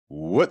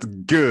What's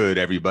good,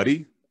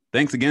 everybody?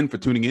 Thanks again for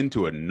tuning in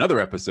to another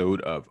episode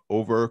of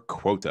Over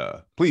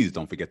Quota. Please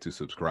don't forget to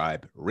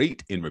subscribe,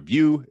 rate, and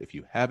review if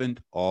you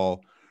haven't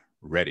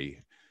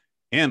already.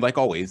 And like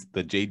always,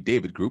 the J.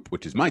 David Group,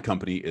 which is my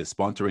company, is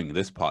sponsoring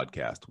this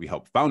podcast. We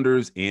help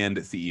founders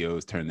and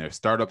CEOs turn their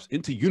startups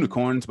into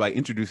unicorns by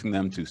introducing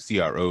them to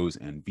CROs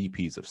and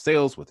VPs of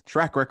sales with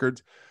track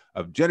records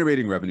of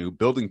generating revenue,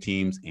 building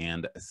teams,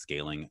 and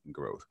scaling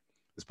growth.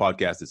 This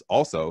podcast is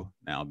also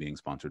now being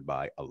sponsored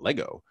by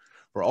Allego.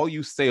 For all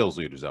you sales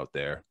leaders out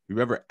there, who've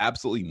ever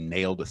absolutely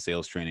nailed a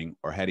sales training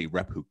or had a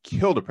rep who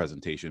killed a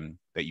presentation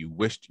that you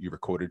wished you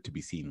recorded to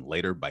be seen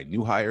later by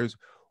new hires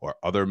or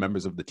other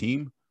members of the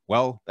team,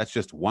 well, that's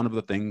just one of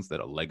the things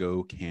that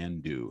Allego can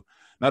do.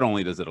 Not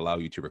only does it allow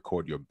you to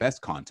record your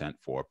best content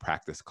for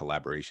practice,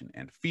 collaboration,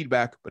 and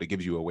feedback, but it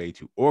gives you a way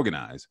to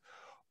organize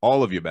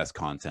all of your best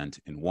content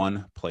in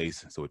one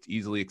place so it's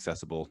easily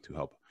accessible to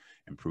help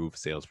improve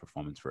sales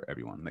performance for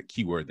everyone. That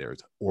key word there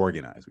is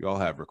organize. We all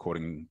have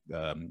recording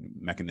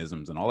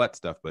mechanisms and all that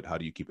stuff, but how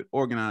do you keep it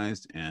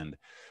organized and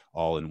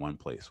all in one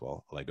place?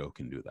 Well, Allego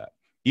can do that.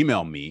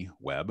 Email me,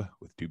 Webb,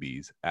 with 2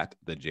 B's, at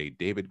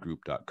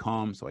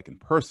thejdavidgroup.com so I can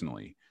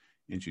personally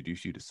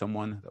introduce you to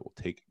someone that will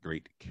take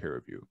great care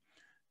of you.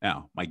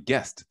 Now, my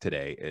guest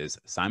today is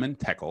Simon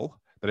Tecle.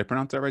 Did I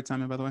pronounce that right,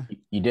 Simon, by the way?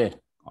 You did.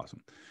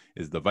 Awesome.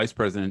 Is the Vice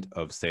President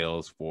of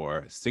Sales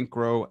for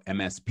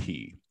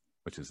SyncroMSP,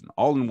 which is an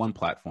all-in-one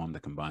platform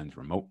that combines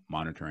remote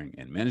monitoring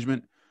and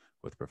management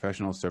with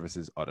professional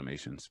services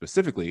automation,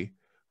 specifically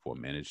for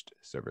managed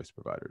service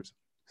providers.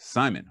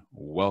 Simon,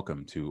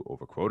 welcome to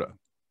Over Quota.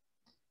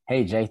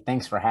 Hey, Jay,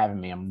 thanks for having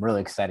me. I'm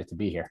really excited to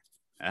be here.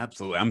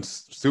 Absolutely. I'm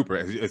super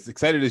as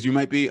excited as you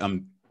might be.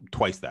 I'm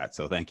twice that.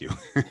 So thank you.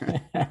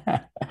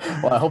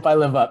 Well, I hope I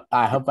live up.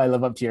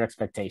 To your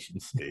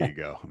expectations. There you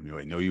go.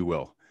 I know you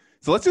will.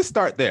 So let's just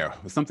start there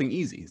with something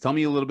easy. Tell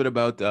me a little bit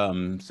about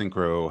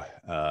SyncroMSP.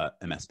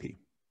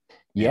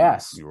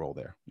 Yes. Your role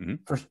there.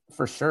 Mm-hmm.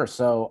 For sure.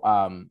 So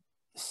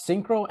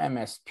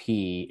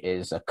SyncroMSP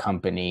is a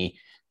company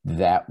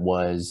that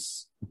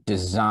was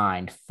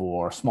designed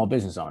for small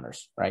business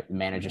owners, right?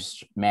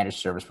 Managed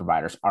service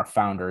providers. Our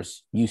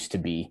founders used to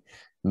be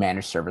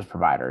managed service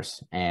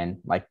providers. And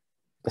like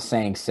the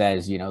saying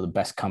says, the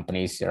best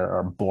companies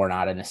are born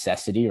out of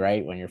necessity,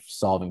 right? When you're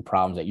solving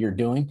problems that you're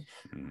doing.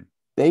 Mm-hmm.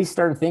 They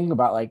started thinking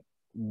about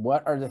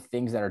what are the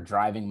things that are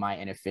driving my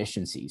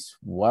inefficiencies?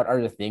 What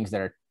are the things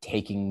that are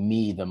taking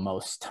me the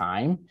most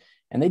time?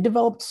 And they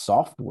developed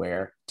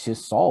software to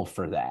solve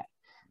for that.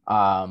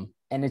 And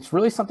it's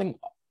really something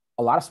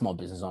a lot of small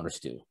business owners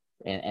do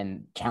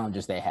and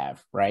challenges they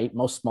have, right?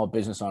 Most small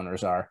business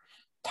owners are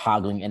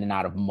toggling in and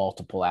out of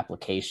multiple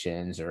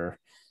applications or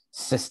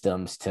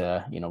systems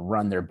to,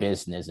 run their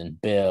business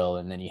and bill.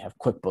 And then you have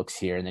QuickBooks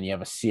here, and then you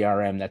have a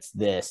CRM that's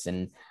this,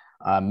 and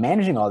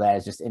managing all that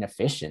is just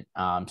inefficient.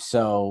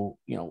 So,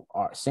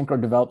 our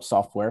Syncro developed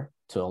software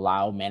to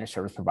allow managed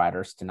service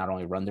providers to not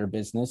only run their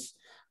business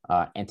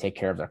and take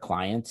care of their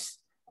clients,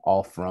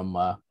 all from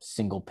a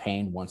single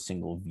pane, one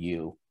single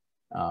view,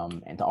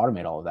 and to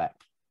automate all of that.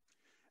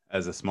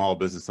 As a small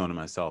business owner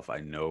myself, I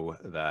know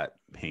that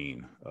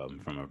pain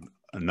from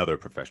another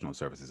professional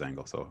services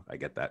angle. So I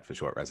get that for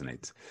sure. It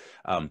resonates.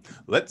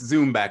 Let's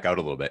zoom back out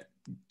a little bit.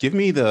 Give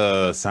me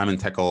the Simon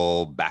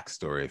Tecle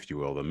backstory, if you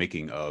will, the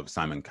making of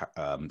Simon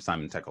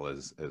Tecle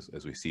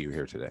as we see you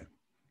here today.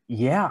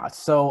 Yeah.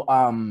 So,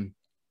 I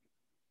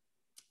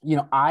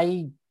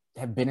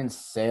have been in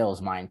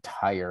sales my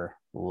entire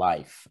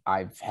life.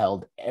 I've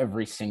held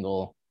every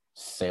single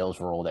sales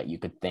role that you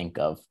could think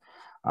of.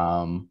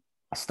 I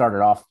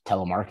started off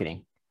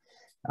telemarketing,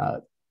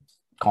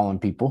 calling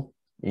people,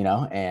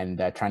 and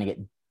trying to get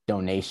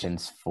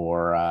donations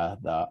for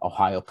the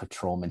Ohio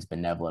Patrolmen's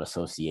Benevolent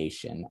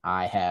Association.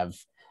 I have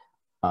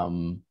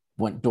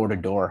went door to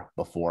door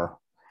before.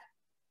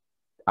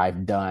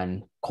 I've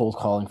done cold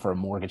calling for a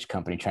mortgage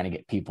company, trying to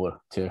get people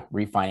to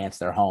refinance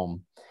their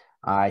home.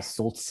 I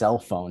sold cell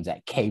phones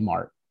at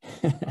Kmart.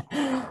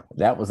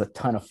 That was a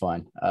ton of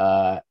fun.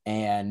 I've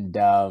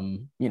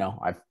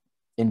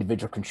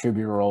individual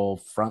contributor role,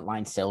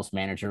 frontline sales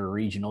manager,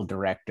 regional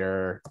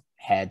director,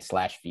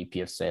 head/VP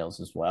of sales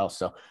as well.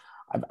 So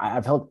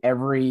I've held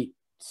every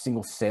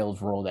single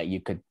sales role that you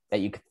could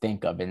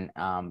think of. And,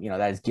 that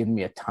has given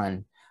me a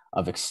ton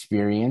of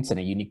experience and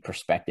a unique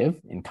perspective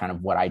in kind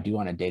of what I do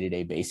on a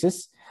day-to-day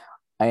basis.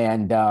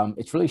 And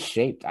it's really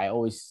shaped. I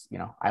always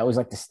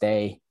like to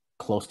stay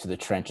close to the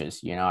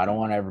trenches. I don't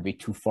want to ever be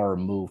too far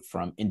removed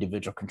from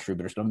individual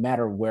contributors, no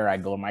matter where I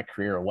go in my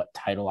career or what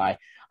title I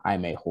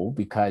may hold,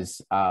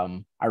 because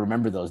I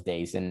remember those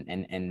days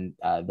and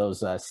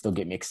those still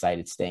get me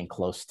excited, staying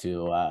close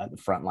to the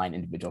frontline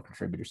individual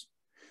contributors.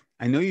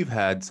 I know you've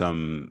had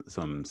some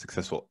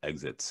successful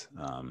exits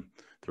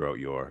throughout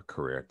your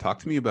career. Talk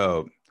to me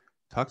about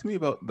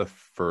the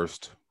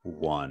first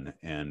one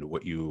and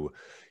what you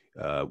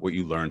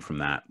learned from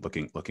that,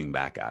 looking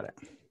back at it.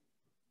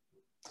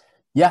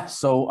 Yeah.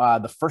 So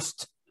the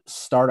first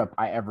startup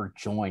I ever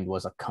joined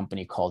was a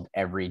company called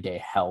Everyday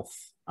Health.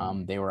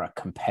 They were a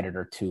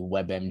competitor to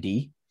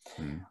WebMD.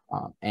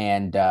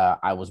 And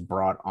I was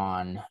brought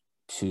on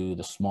to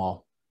the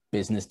small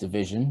business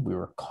division. We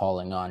were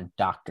calling on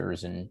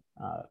doctors and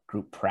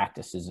group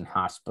practices and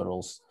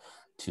hospitals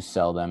to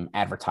sell them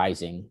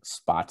advertising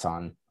spots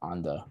on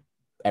the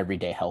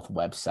Everyday Health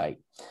website.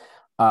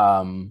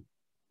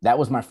 That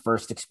was my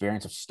first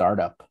experience of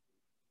startup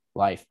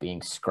life,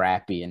 being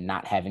scrappy and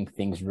not having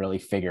things really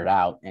figured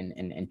out,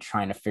 and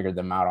trying to figure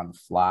them out on the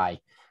fly,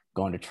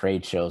 going to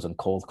trade shows and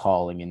cold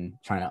calling and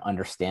trying to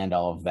understand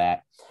all of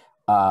that.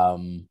 I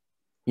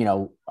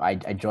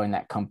joined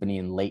that company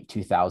in late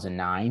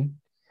 2009,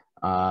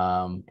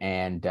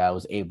 and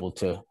was able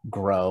to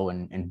grow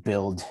and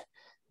build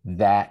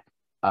that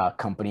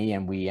company.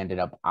 And we ended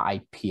up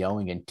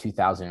IPOing in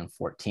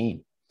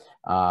 2014,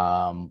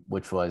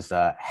 which was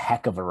a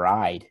heck of a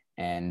ride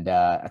and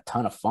a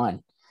ton of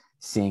fun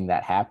seeing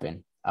that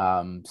happen.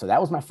 So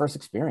that was my first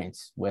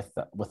experience with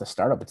a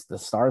startup. It's the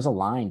stars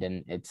aligned,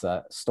 and it's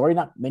a story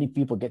not many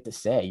people get to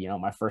say.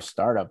 My first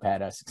startup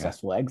had a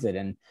successful exit,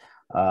 and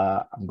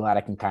I'm glad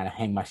I can kind of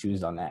hang my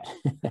shoes on that.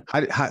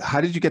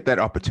 How did you get that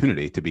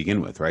opportunity to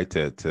begin with, right?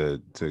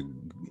 To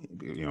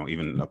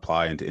even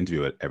apply and to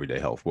interview at Everyday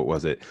Health? What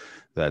was it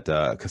that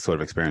sort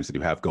of experience that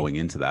you have going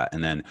into that?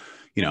 And then,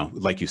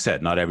 like you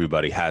said, not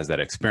everybody has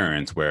that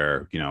experience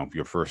where,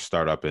 your first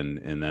startup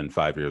and then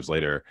 5 years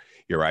later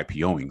you're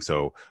IPOing.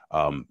 So,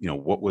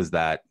 what was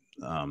that?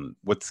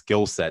 What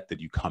skill set did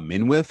you come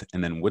in with?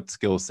 And then what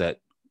skill set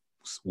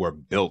were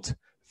built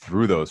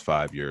through those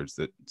 5 years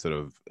that sort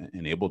of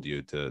enabled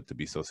you to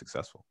be so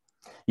successful?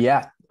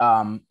 Yeah.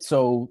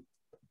 So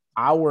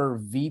our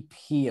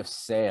VP of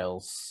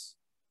sales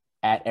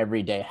at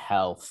Everyday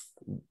Health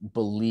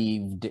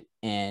believed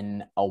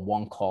in a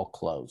one-call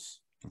close.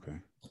 Okay.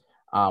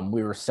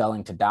 We were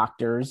selling to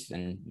doctors,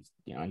 and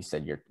he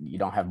said you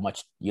don't have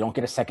much, you don't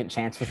get a second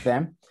chance with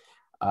them,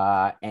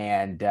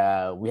 and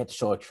we had to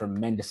show a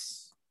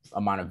tremendous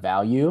amount of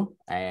value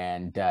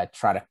and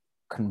try to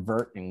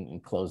convert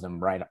and close them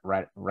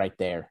right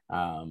there.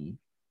 And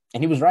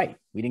he was right.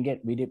 We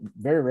did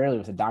very rarely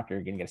with a doctor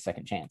you're gonna get a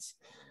second chance,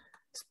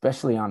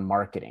 especially on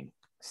marketing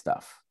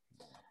stuff.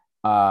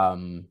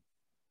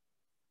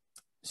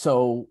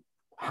 So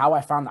how I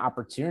found the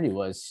opportunity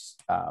was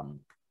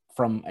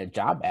from a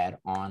job ad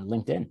on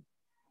LinkedIn.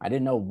 I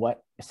didn't know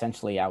what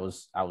essentially I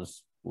was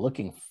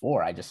looking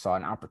for. I just saw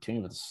an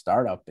opportunity with a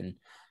startup, and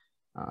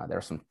there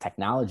was some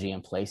technology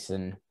in place,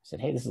 and I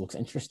said, hey, this looks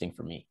interesting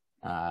for me.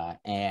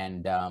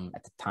 And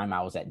at the time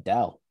I was at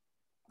Dell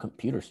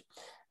Computers.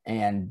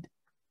 And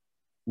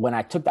when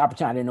I took the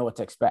opportunity, I didn't know what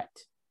to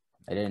expect.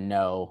 I didn't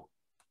know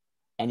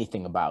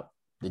anything about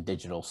the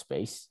digital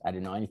space. I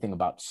didn't know anything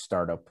about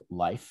startup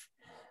life.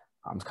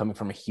 I was coming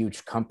from a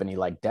huge company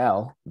like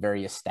Dell,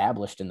 very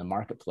established in the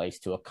marketplace,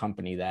 to a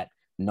company that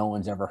no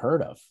one's ever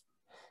heard of.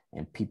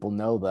 And people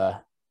know the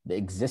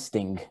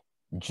existing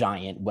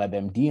giant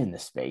WebMD in the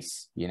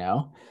space,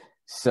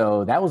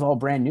 So that was all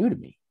brand new to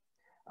me,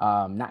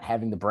 not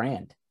having the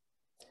brand.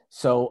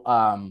 So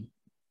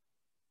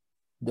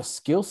the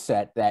skill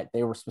set that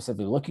they were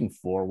specifically looking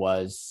for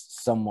was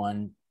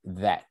someone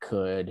that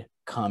could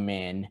come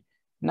in,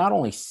 not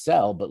only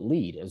sell, but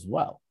lead as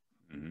well.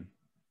 Mm-hmm.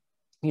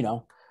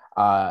 You're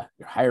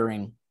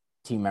hiring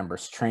team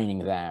members, training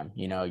them,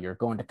 you're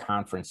going to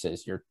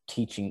conferences, you're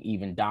teaching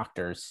even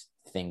doctors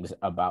things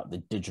about the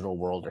digital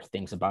world or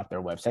things about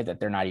their website that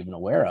they're not even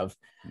aware of.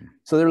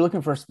 So they're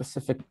looking for a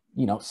specific,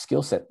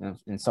 skill set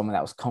and someone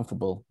that was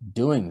comfortable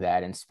doing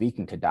that and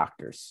speaking to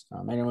doctors.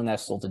 Anyone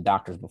that's sold to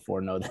doctors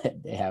before know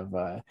that they have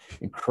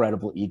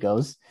incredible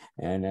egos,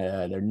 and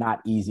they're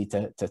not easy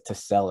to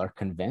sell or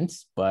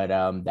convince. But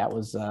that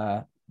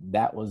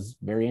was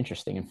very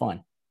interesting and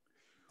fun.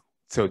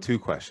 So 2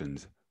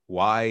 questions.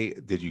 Why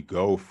did you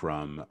go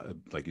from,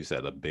 like you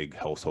said, a big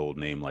household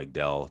name like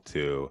Dell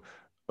to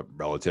a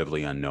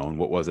relatively unknown?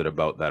 What was it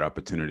about that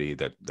opportunity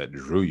that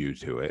drew you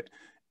to it?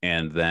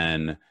 And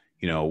then,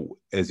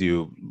 as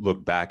you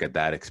look back at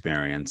that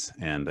experience,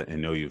 and I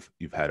know you've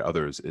had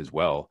others as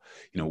well,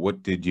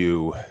 what did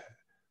you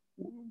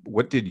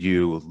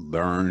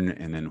learn,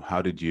 and then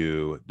how did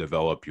you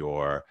develop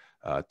your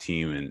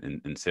team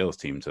and sales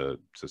team to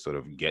sort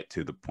of get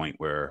to the point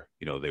where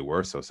they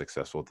were so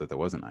successful that there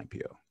was an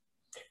IPO?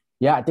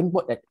 Yeah, I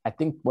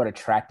think what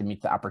attracted me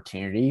to the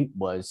opportunity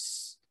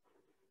was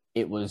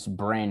it was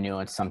brand new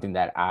and something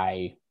that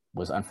I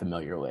was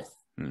unfamiliar with.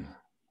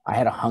 I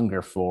had a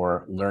hunger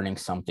for learning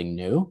something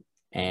new,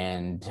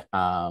 and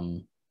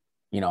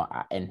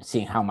and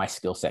seeing how my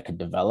skill set could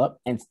develop.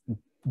 And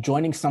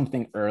joining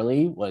something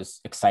early was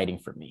exciting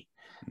for me.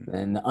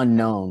 And the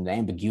unknown, the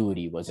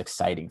ambiguity was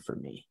exciting for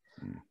me.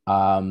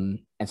 And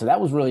so that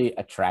was really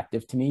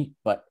attractive to me.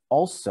 But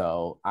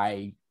also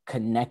I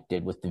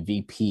connected with the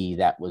VP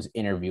that was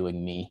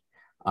interviewing me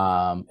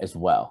as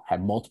well.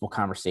 Had multiple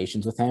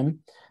conversations with him,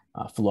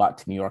 flew out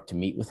to New York to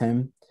meet with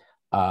him.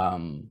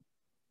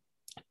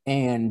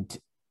 And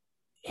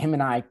him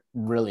and I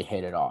really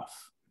hit it off.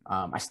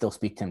 I still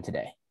speak to him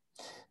today.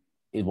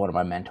 He's one of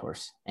my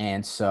mentors.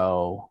 And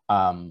so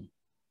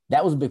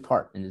that was a big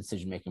part in the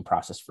decision-making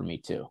process for me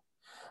too.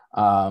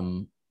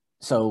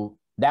 so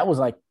that was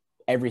like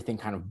everything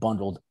kind of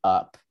bundled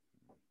up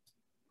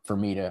for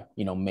me to,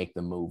 make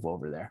the move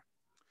over there.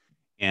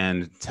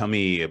 And tell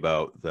me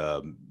about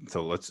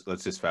so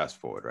let's just fast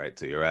forward, right?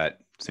 So you're at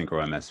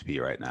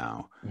SyncroMSP right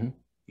now.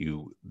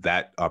 Mm-hmm.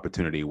 That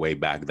opportunity way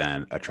back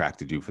then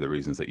attracted you for the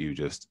reasons that you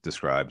just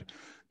described.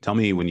 Tell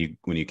me, when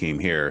you came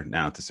here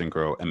now to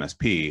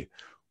SyncroMSP,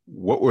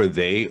 what were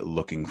they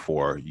looking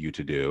for you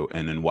to do?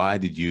 And then why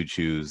did you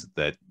choose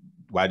that?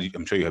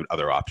 I'm sure you had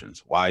other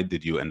options. Why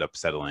did you end up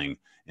settling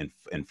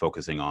and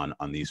focusing on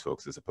these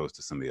folks as opposed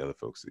to some of the other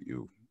folks that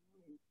you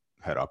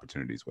had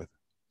opportunities with?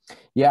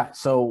 Yeah.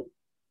 So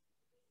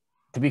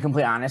to be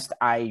completely honest,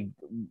 I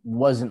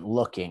wasn't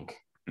looking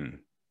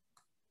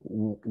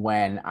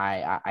when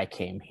I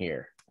came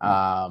here.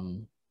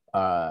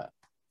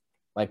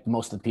 Like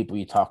most of the people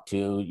you talk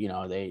to, you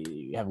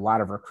have a lot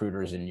of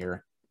recruiters in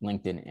your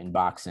LinkedIn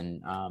inbox,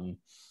 and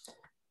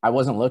I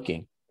wasn't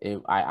looking.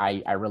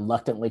 I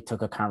reluctantly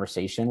took a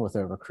conversation with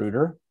a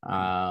recruiter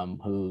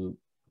who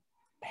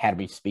had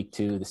me speak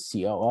to the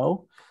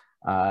COO,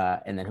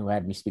 and then who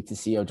had me speak to the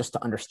CEO, just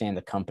to understand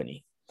the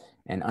company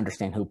and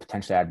understand who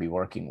potentially I'd be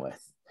working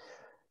with.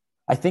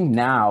 I think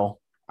now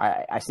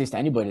I say to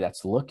anybody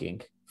that's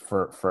looking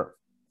for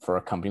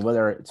a company,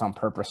 whether it's on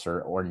purpose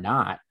or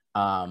not,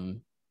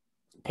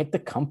 pick the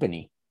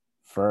company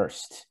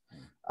first,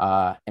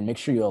 and make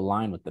sure you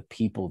align with the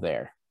people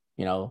there.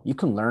 You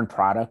can learn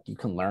product, you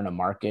can learn a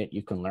market,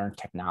 you can learn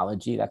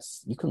technology.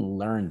 You can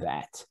learn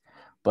that.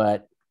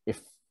 But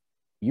if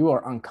you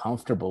are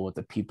uncomfortable with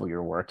the people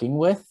you're working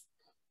with,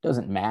 it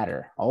doesn't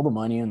matter. All the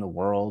money in the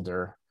world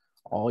or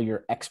all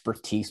your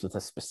expertise with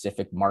a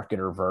specific market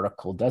or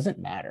vertical doesn't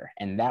matter.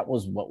 And that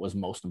was what was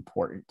most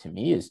important to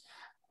me is,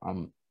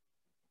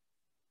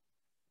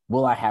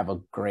 will I have a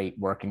great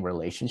working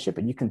relationship?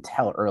 And you can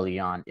tell early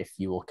on if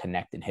you will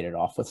connect and hit it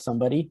off with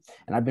somebody.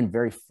 And I've been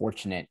very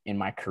fortunate in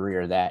my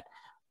career that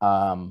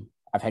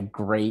I've had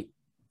great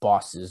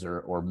bosses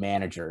or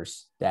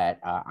managers that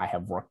I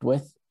have worked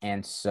with.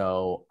 And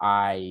so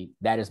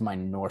that is my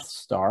North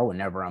Star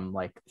whenever I'm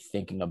like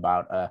thinking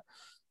about a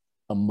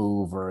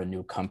move or a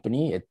new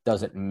company. It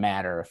doesn't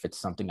matter if it's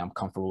something I'm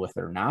comfortable with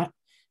or not.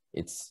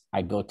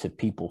 I go to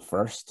people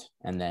first,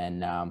 and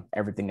then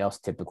everything else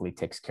typically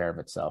takes care of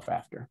itself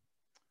after.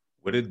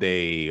 What did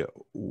they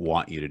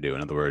want you to do?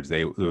 In other words,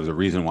 there was a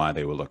reason why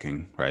they were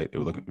looking, right? They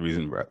were looking,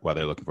 reason why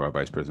they're looking for our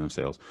vice president of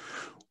sales.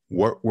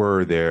 What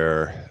were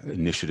their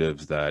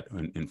initiatives that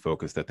in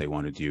focus that they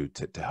wanted you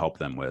to help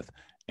them with?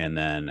 And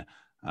then,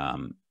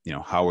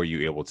 how were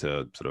you able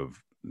to sort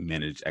of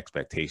manage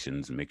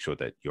expectations and make sure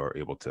that you're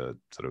able to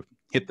sort of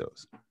hit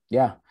those?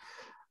 Yeah.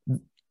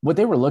 What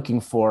they were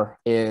looking for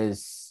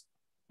is,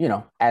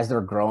 as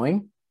they're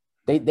growing,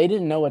 they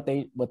didn't know what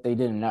they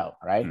didn't know.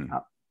 Right.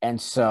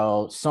 And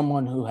so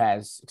someone who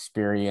has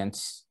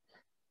experience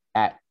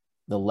at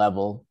the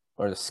level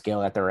or the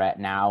scale that they're at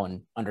now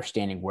and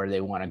understanding where they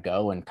want to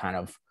go and kind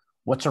of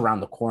what's around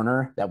the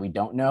corner that we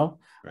don't know,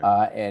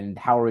 right. And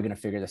how are we going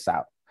to figure this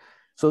out?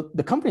 So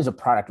the company is a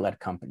product-led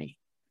company.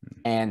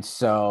 And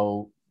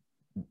so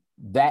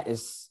that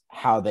is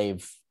how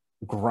they've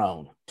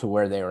grown to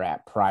where they were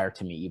at prior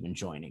to me even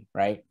joining,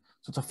 right?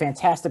 So it's a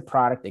fantastic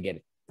product. They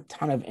get a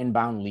ton of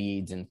inbound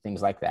leads and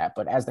things like that.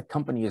 But as the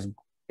company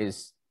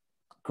is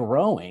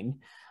growing,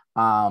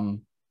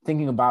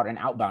 thinking about an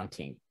outbound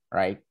team,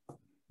 right?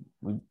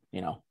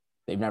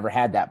 They've never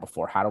had that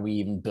before. How do we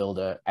even build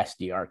a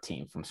SDR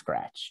team from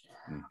scratch?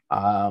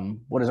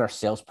 What does our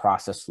sales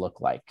process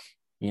look like,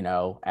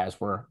 as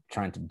we're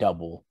trying to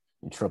double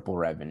and triple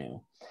revenue?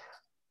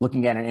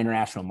 Looking at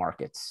international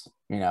markets,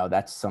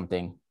 that's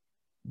something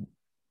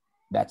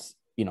that's,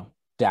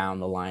 down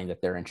the line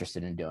that they're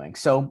interested in doing.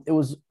 So it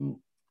was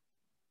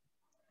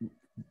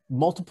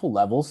multiple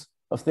levels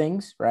of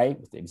things, right?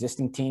 With the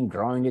existing team,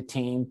 growing a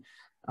team,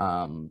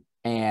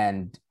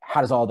 and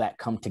how does all that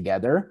come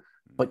together?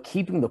 But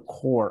keeping the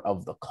core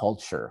of the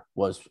culture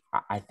was,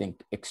 I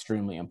think,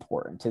 extremely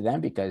important to them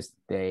because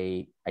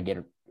there's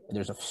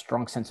a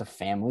strong sense of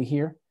family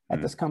here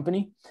at this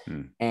company.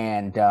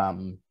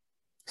 And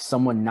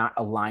someone not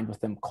aligned with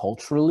them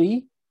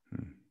culturally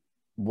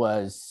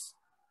was,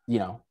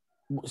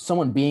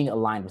 someone being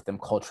aligned with them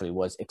culturally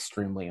was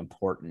extremely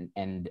important.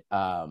 And,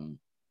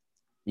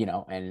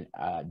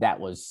 that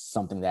was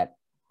something that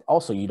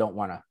also you don't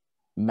want to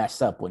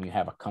mess up when you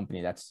have a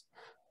company that's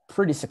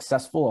pretty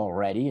successful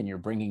already and you're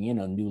bringing in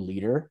a new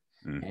leader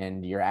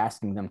and you're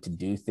asking them to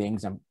do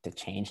things and to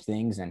change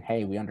things. And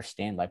hey, we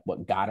understand like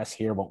what got us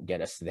here won't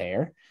get us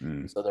there.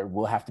 So there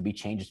will have to be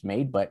changes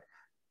made, but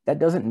that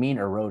doesn't mean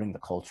eroding the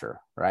culture,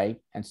 right?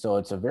 And so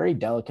it's a very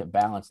delicate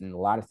balance and a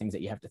lot of things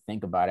that you have to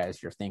think about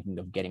as you're thinking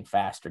of getting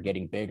faster,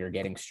 getting bigger,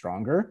 getting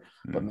stronger,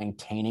 but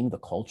maintaining the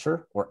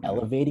culture or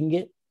elevating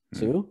it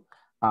too.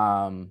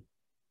 So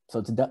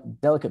it's a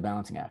delicate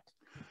balancing act.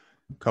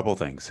 Couple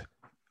things.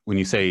 When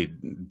you say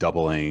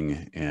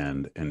doubling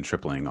and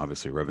tripling,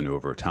 obviously revenue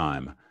over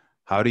time,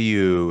 how do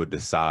you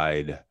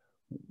decide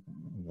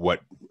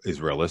what is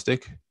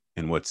realistic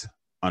and what's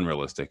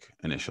unrealistic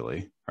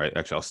initially, All right,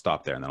 actually, I'll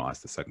stop there and then I'll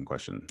ask the second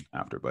question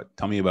after. But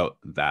tell me about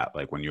that.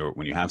 Like when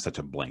you have such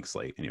a blank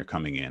slate and you're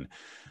coming in,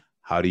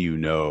 how do you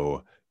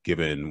know,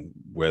 given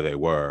where they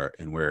were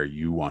and where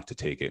you want to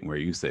take it and where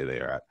you say they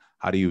are at,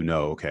 how do you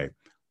know, okay,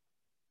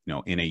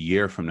 in a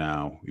year from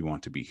now, we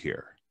want to be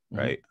here,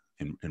 right?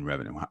 In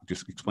revenue.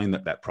 Just explain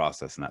that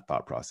process and that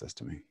thought process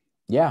to me.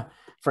 Yeah,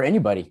 for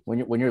anybody,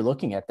 when you're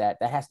looking at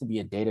that has to be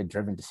a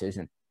data-driven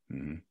decision,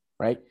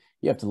 right?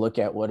 You have to look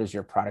at what is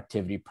your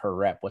productivity per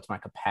rep, what's my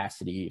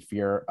capacity. If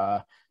you're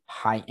a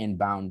high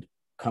inbound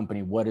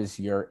company, what is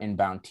your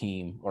inbound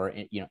team or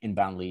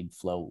inbound lead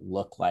flow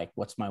look like?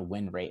 What's my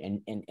win rate?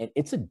 And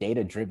it's a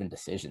data-driven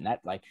decision.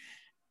 That like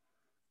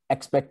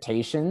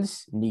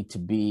expectations need to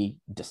be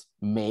just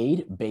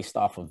made based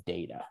off of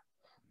data,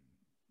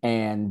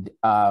 and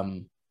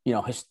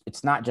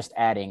it's not just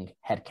adding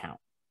headcount.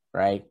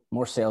 Right?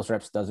 More sales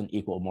reps doesn't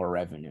equal more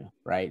revenue,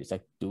 right? It's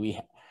like,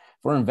 if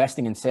we're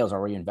investing in sales,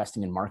 are we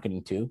investing in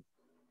marketing too?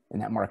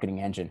 In that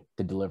marketing engine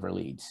to deliver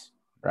leads,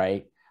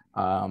 right?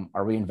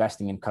 Are we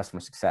investing in customer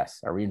success?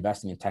 Are we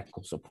investing in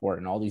technical support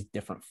and all these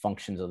different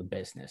functions of the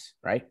business,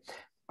 right?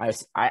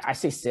 I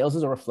say sales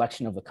is a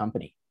reflection of the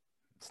company.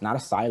 It's not a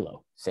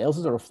silo. Sales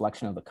is a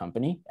reflection of the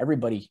company.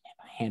 Everybody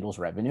handles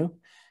revenue.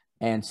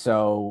 And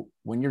so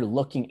when you're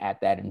looking at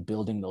that and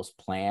building those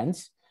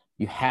plans,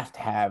 you have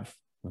to have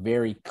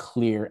very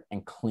clear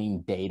and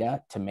clean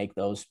data to make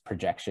those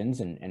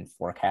projections and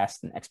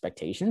forecasts and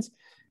expectations.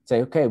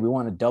 Say, okay, we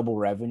want to double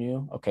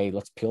revenue. Okay,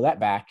 let's peel that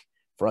back.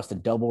 For us to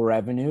double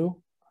revenue,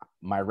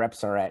 my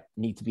reps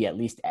need to be at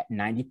least at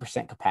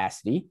 90%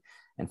 capacity.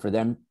 And for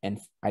them, and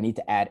I need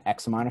to add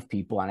X amount of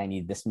people and I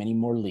need this many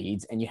more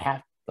leads. And you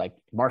have like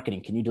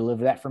marketing, can you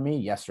deliver that for me?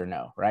 Yes or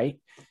no, right?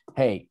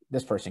 Hey,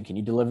 this person, can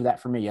you deliver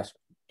that for me? Yes.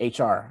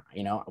 HR,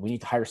 we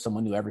need to hire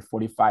someone new every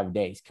 45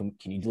 days. Can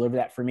you deliver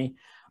that for me?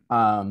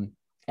 And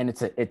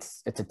it's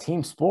a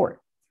team sport,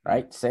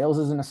 right? Sales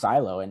isn't a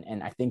silo.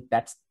 And I think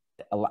that's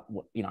a lot,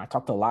 I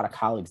talk to a lot of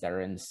colleagues that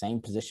are in the same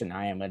position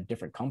I am at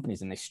different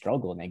companies, and they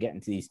struggle and they get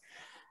into these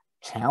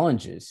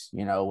challenges,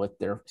 with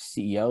their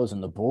CEOs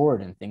and the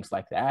board and things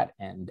like that.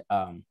 And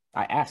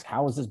I ask,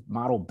 how is this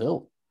model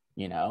built?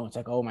 It's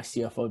like, oh, my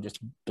CFO just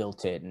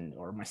built it,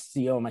 or my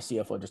CEO, my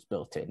CFO just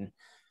built it. And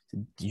so,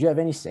 did you have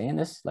any say in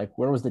this? Like,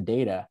 where was the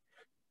data,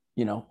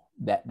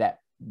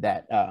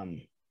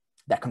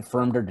 that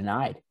confirmed or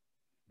denied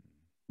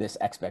this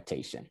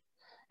expectation?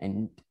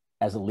 And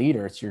as a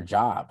leader, it's your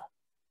job.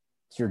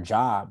 It's your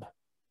job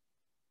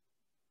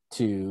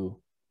to,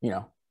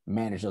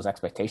 manage those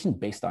expectations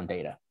based on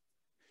data.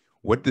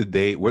 What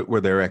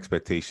were their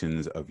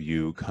expectations of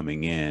you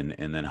coming in?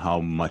 And then how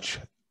much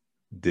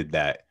did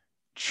that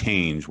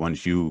change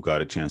once you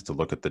got a chance to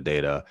look at the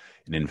data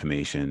and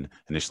information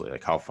initially?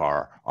 Like, how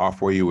far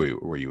off were you?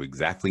 Were you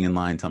exactly in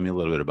line? Tell me a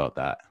little bit about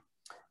that.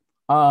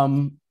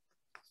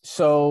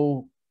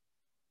 So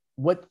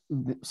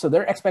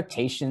their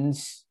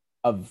expectations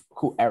of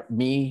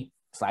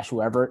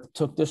me/whoever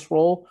took this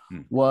role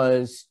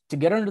was to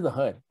get under the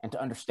hood and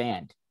to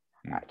understand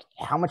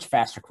how much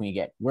faster can we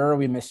get? Where are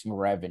we missing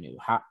revenue?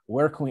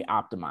 Where can we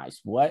optimize?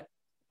 What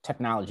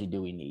technology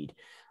do we need?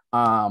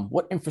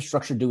 What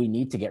infrastructure do we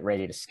need to get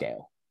ready to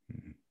scale?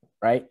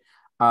 Right?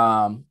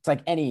 It's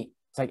like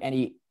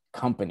any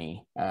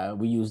company.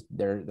 We use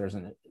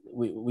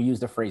we use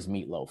the phrase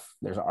meatloaf.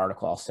 There's an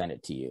article, I'll send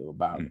it to you,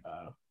 about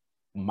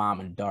mom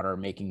and daughter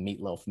making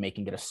meatloaf,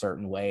 making it a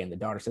certain way. And the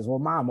daughter says, well,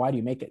 mom, why do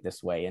you make it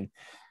this way? And,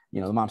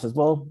 the mom says,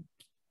 well,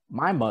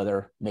 my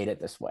mother made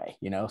it this way,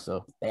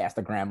 so they asked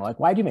the grandma, like,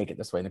 why do you make it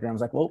this way? And the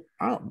grandma's like, well,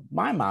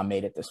 my mom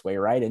made it this way.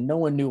 Right. And no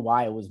one knew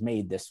why it was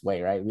made this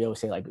way. Right. We always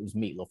say like it was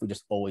meatloaf. We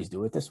just always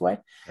do it this way.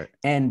 Right.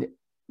 And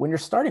when you're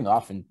starting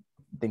off and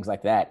things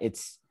like that,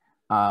 it's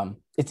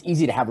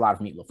easy to have a lot of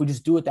meatloaf. We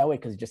just do it that way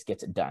because it just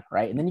gets it done.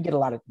 Right. And then you get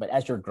but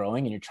as you're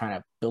growing and you're trying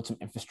to build some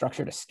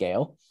infrastructure to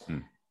scale,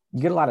 you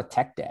get a lot of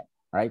tech debt,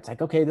 right? It's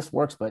like, okay, this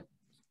works, but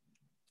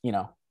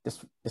this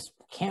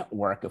can't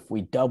work if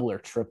we double or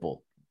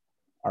triple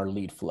our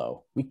lead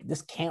flow.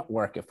 This can't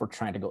work if we're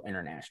trying to go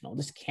international.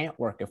 This can't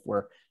work if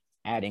we're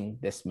adding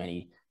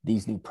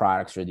these new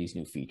products or these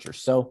new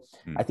features. So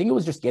I think it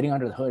was just getting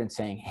under the hood and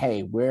saying,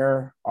 hey,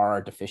 where are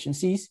our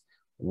deficiencies?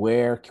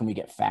 Where can we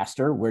get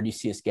faster? Where do you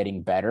see us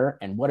getting better?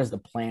 And what is the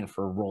plan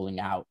for rolling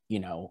out,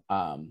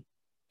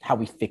 how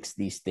we fix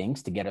these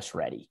things to get us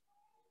ready?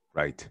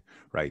 Right.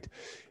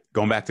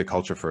 Going back to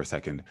culture for a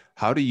second,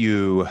 how do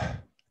you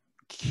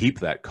keep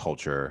that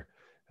culture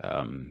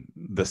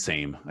the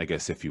same, I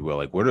guess, if you will?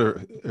 Like, what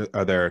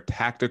are there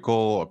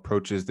tactical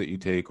approaches that you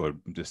take or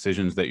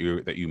decisions that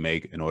you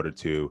make in order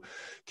to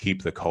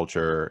keep the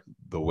culture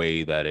the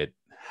way that it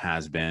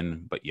has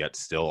been, but yet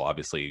still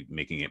obviously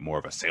making it more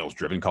of a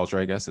sales-driven culture,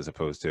 I guess, as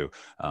opposed to,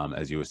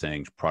 as you were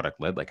saying,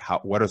 product-led? Like,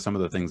 what are some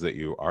of the things that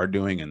you are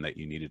doing and that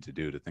you needed to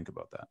do to think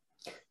about that?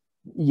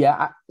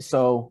 Yeah.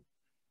 So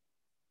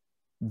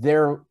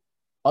there,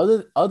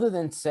 other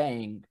than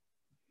saying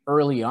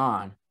early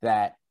on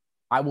that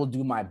I will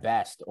do my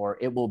best or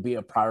it will be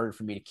a priority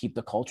for me to keep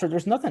the culture,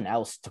 there's nothing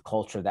else to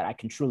culture that I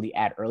can truly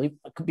add early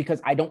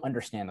because I don't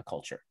understand the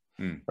culture.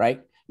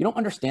 right? You don't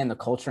understand the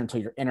culture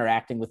until you're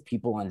interacting with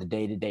people on a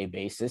day-to-day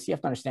basis. You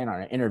have to understand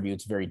on an interview,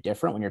 it's very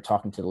different when you're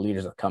talking to the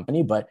leaders of the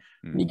company, but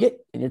when you get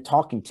and you're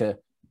talking to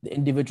the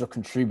individual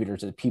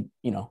contributors, the people,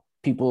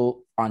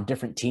 people on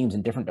different teams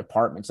and different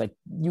departments, like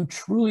you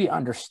truly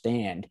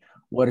understand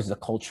what is the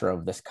culture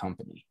of this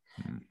company,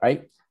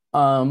 right?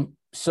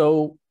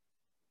 So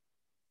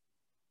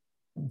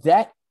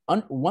that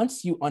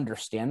once you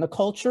understand the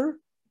culture,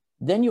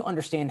 then you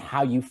understand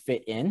how you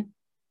fit in,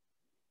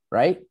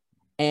 right?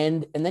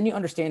 And then you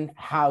understand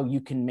how you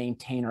can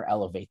maintain or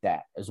elevate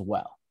that as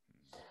well.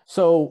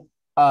 So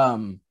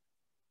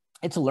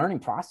it's a learning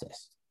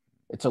process.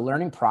 It's a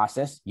learning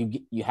process.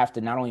 You have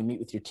to not only meet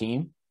with your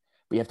team,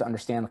 but you have to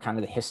understand the kind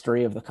of the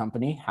history of the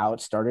company, how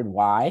it started,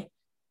 why.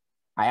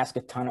 I ask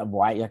a ton of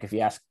why. Like if you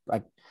ask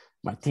like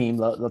my team,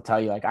 they'll tell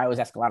you, like, I always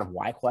ask a lot of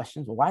why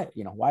questions. Well, why,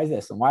 why is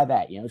this and why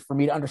that, for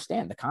me to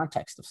understand the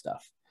context of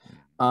stuff.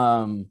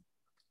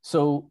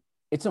 So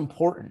it's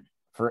important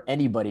for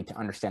anybody to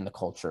understand the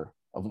culture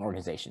of an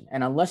organization.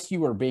 And unless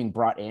you are being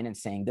brought in and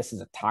saying, this is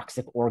a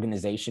toxic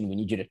organization, we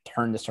need you to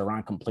turn this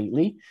around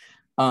completely.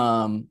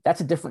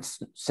 That's a different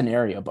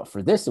scenario. But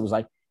for this, it was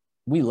like,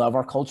 we love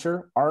our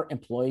culture. Our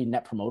employee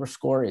net promoter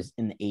score is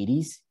in the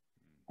 80s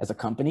as a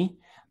company.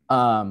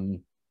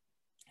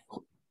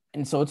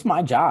 And so it's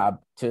my job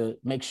to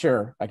make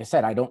sure, like I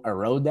said, I don't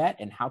erode that.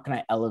 And how can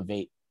I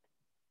elevate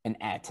and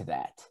add to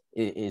that?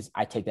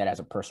 I take that as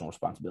a personal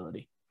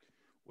responsibility.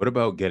 What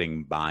about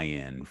getting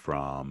buy-in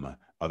from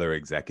other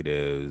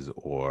executives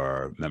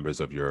or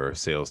members of your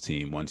sales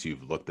team once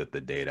you've looked at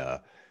the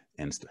data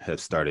and have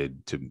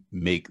started to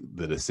make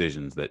the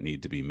decisions that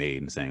need to be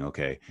made and saying,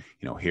 okay,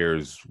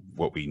 here's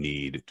what we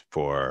need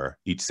for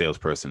each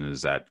salesperson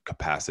is at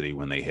capacity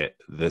when they hit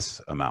this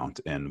amount.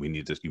 And we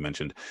need to, you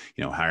mentioned,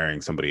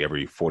 hiring somebody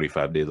every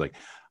 45 days. Like,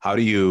 how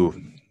do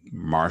you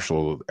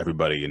marshal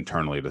everybody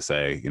internally to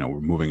say, we're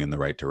moving in the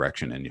right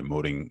direction and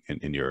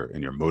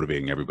you're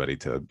motivating everybody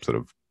to sort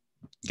of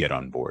get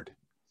on board?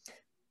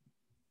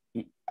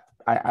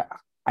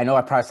 I know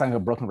I probably sound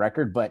like a broken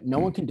record, but no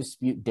one can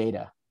dispute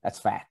data. That's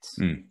facts,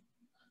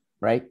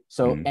 right?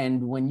 So,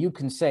 and when you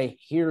can say,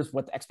 here's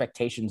what the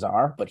expectations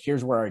are, but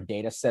here's where our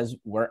data says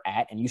we're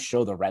at, and you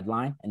show the red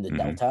line and the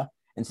delta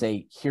and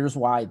say, here's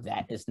why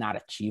that is not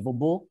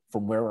achievable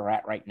from where we're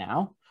at right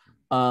now.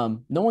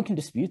 No one can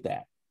dispute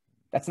that.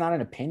 That's not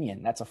an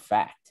opinion. That's a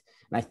fact.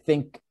 And I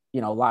think, a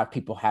lot of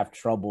people have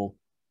trouble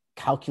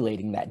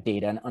calculating that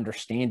data and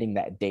understanding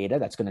that data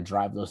that's going to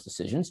drive those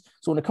decisions.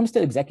 So when it comes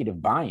to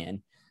executive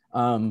buy-in,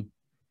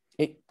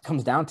 it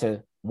comes down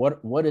to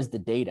what is the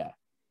data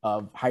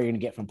of how you're going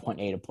to get from point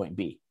A to point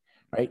B,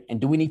 right?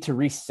 And do we need to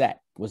reset?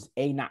 Was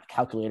A not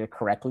calculated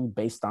correctly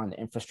based on the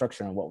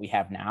infrastructure and what we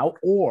have now?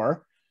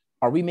 Or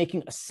are we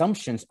making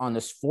assumptions on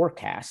this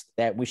forecast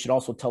that we should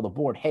also tell the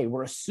board, hey,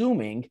 we're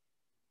assuming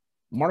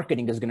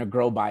marketing is going to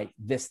grow by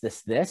this,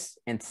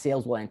 and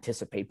sales will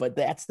anticipate, but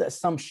that's the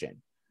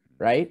assumption,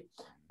 right?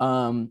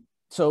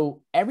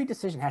 So every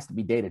decision has to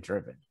be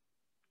data-driven.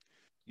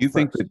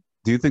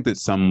 Do you think that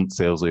some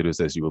sales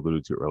leaders, as you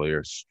alluded to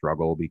earlier,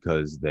 struggle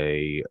because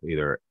they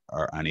either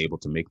are unable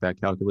to make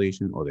that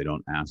calculation or they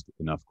don't ask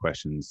enough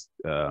questions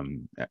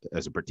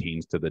as it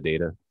pertains to the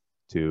data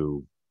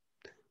to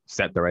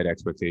set the right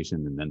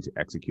expectation and then to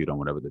execute on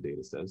whatever the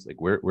data says?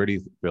 Like, where do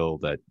you feel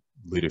that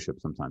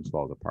leadership sometimes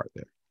falls apart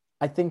there?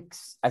 I think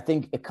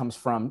it comes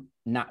from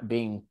not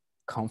being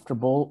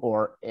comfortable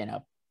or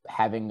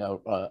having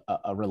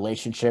a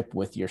relationship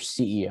with your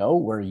CEO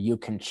where you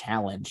can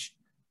challenge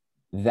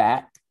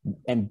that,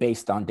 and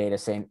based on data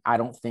saying, I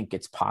don't think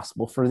it's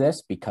possible for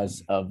this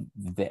because of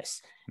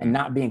this, and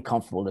not being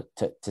comfortable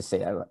to say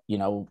that,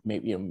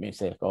 maybe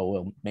say like, oh,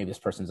 well, maybe this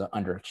person's an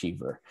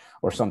underachiever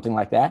or something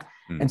like that.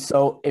 And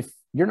so if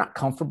you're not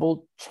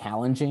comfortable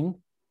challenging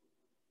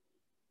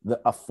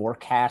a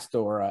forecast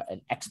or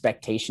an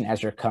expectation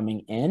as you're coming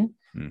in,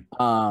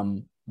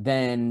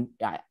 then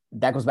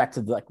that goes back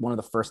to one of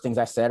the first things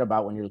I said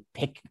about when you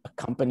pick a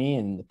company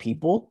and the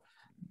people,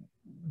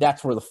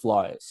 that's where the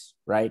flaw is,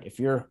 right? If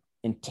you're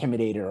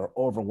intimidated or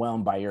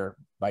overwhelmed by your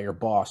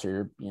boss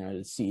or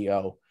the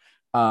CEO,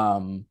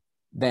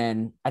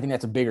 then I think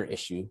that's a bigger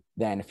issue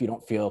than if you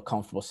don't feel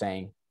comfortable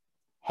saying,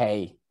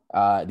 hey,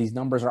 these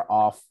numbers are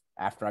off.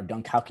 After I've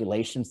done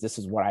calculations, this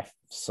is what I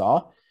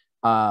saw.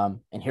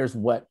 And here's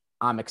what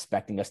I'm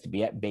expecting us to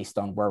be at based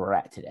on where we're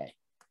at today.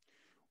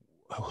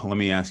 Let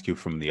me ask you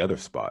from the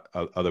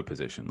other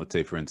position. Let's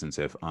say, for instance,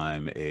 if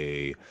I'm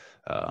a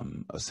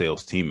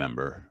sales team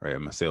member, right?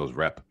 I'm a sales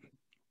rep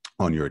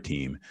on your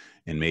team,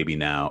 and maybe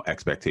now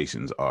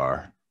expectations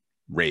are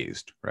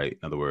raised, right? In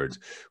other words,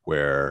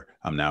 where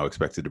I'm now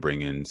expected to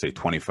bring in, say,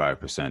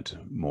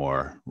 25%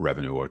 more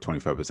revenue or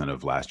 25%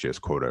 of last year's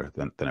quota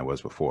than I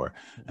was before.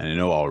 And I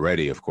know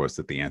already, of course,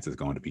 that the answer is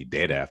going to be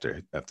data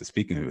after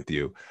speaking with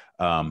you.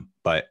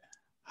 But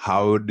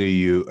how do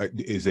you,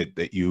 is it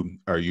that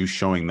are you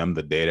showing them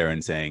the data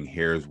and saying,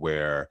 here's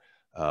where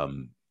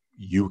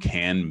you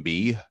can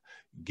be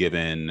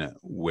given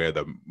where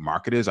the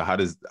market is? Or how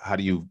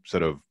do you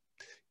sort of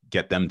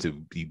get them to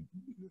be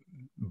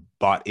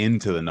bought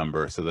into the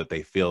number so that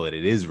they feel that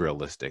it is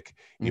realistic,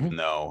 even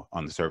though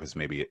on the surface,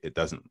 maybe it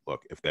doesn't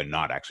look, if they're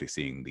not actually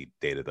seeing the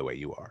data the way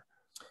you are.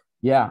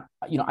 Yeah.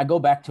 I go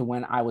back to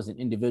when I was an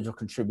individual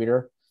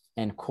contributor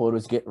and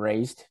quotas get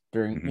raised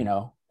during,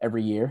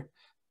 every year.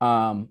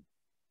 And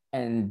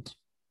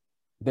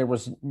there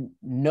was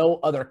no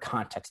other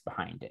context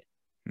behind it.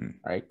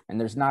 Right. And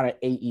there's not an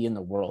AE in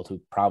the world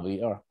who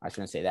probably, or I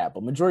shouldn't say that,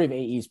 but majority of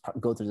AEs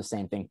go through the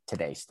same thing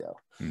today still.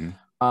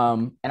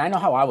 And I know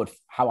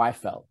how I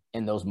felt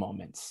in those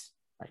moments.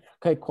 Like,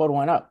 okay, quota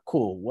went up.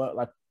 Cool. What,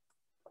 like,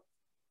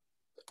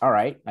 all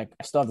right. Like,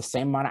 I still have the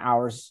same amount of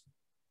hours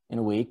in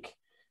a week,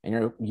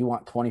 and you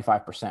want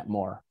 25%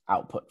 more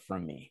output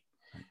from me.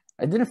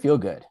 It didn't feel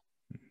good.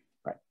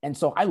 Right. And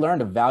so I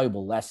learned a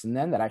valuable lesson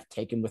then that I've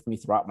taken with me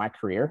throughout my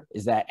career,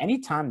 is that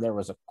anytime there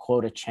was a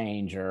quota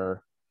change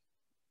or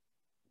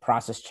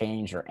process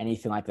change or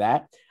anything like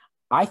that,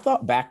 I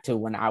thought back to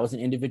when I was an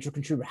individual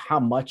contributor, how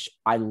much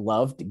I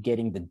loved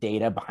getting the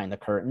data behind the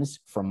curtains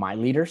from my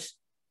leaders.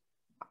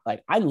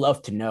 Like, I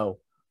love to know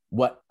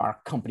what our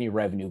company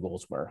revenue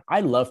goals were. I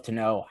love to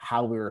know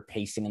how we were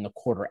pacing in the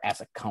quarter as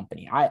a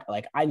company.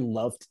 I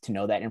loved to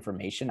know that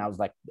information. I was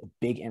like a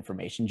big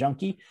information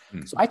junkie.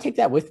 So I take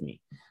that with me.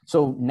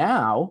 So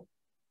now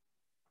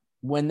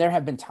when there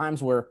have been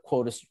times where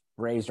quotas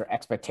raised or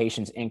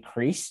expectations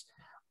increase,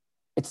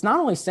 it's not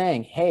only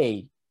saying,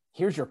 hey,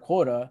 here's your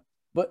quota,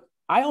 but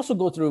I also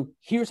go through,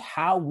 here's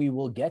how we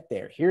will get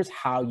there. Here's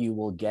how you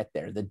will get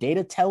there. The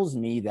data tells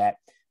me that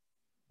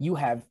you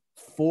have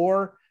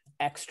 4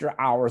 extra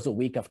hours a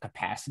week of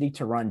capacity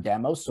to run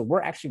demos. So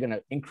we're actually going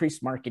to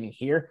increase marketing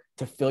here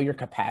to fill your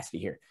capacity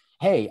here.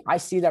 Hey, I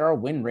see that our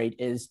win rate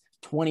is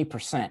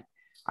 20%.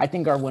 I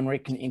think our win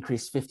rate can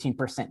increase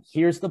 15%.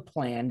 Here's the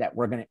plan that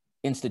we're going to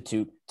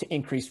institute to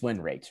increase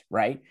win rates,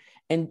 right?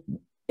 And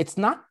it's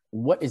not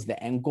what is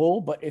the end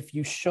goal, but if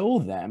you show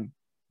them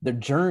the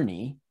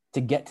journey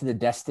to get to the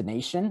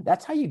destination,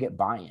 that's how you get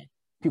buy-in.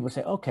 People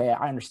say, okay,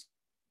 I understand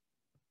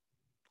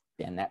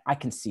that. I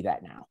can see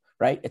that now,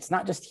 right? It's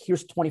not just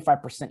here's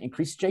 25%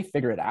 increase, Jay,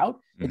 figure it out.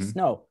 It's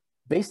no,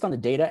 based on the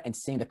data and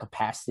seeing the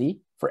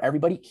capacity for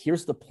everybody,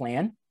 here's the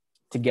plan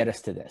to get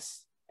us to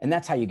this. And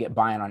that's how you get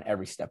buy-in on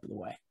every step of the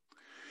way.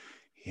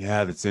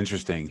 Yeah, that's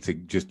interesting, to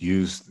just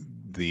use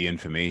the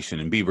information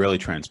and be really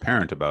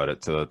transparent about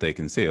it so that they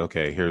can see,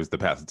 okay, here's the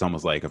path. It's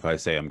almost like if I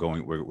say we're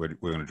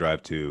going to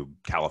drive to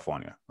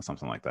California or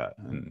something like that.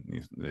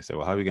 And they say,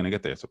 well, how are we going to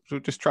get there? So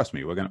just trust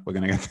me, we're going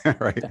to get there,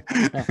 right?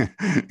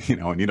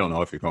 And you don't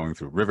know if you're going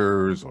through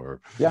rivers or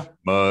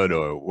mud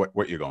or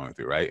what you're going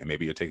through, right? And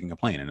maybe you're taking a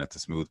plane and it's a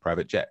smooth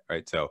private jet,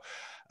 right? So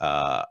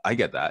I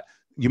get that.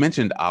 You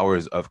mentioned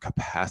hours of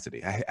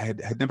capacity. I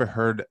had never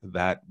heard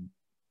that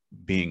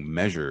being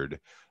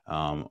measured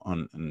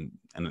and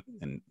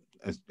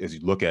as you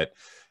look at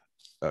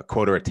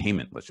quota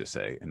attainment, let's just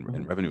say,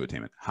 and revenue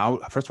attainment.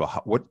 First of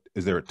all, what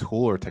is there a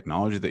tool or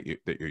technology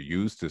that you're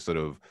used to sort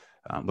of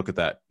look at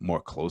that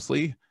more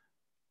closely,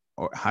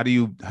 or how do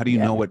you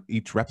know what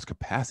each rep's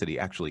capacity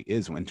actually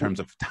is in terms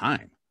of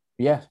time?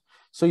 Yeah,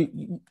 so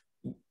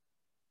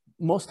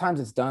most times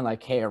it's done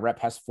like, hey, a rep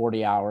has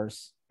 40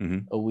 hours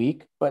a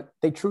week, but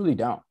they truly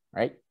don't,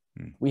 right?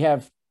 We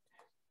have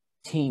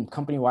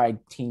company-wide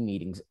team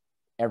meetings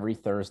every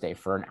Thursday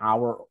for an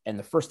hour, and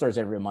the first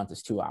Thursday every month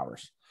is 2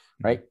 hours,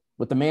 right?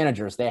 With the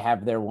managers, they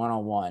have their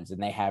one-on-ones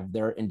and they have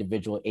their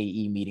individual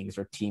AE meetings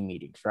or team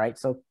meetings, right?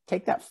 So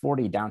take that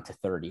 40 down to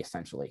 30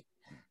 essentially,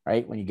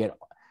 right? When you get,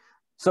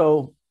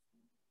 so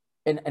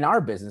in our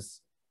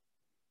business,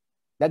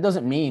 that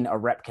doesn't mean a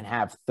rep can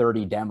have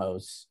 30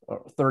 demos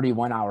or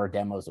 31-hour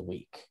demos a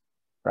week,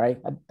 right?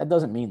 That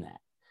doesn't mean that,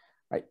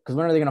 right? Because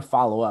when are they going to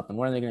follow up and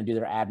when are they going to do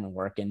their admin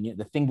work? And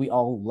the thing we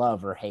all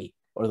love or hate,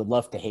 or the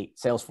love to hate,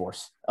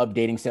 Salesforce,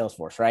 updating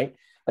Salesforce, right?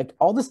 Like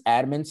all this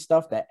admin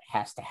stuff that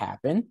has to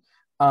happen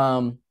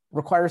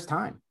requires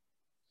time.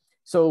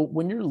 So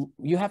when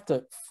you have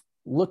to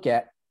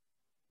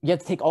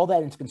take all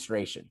that into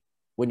consideration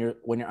when you're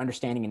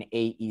understanding an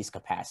AE's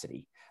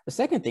capacity. The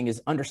second thing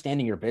is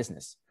understanding your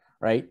business,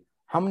 right?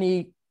 How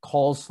many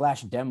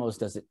calls/demos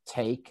does it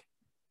take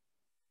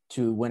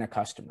to win a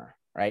customer,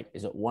 right?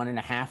 Is it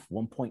 1.5,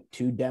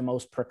 1.2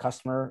 demos per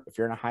customer? If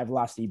you're in a high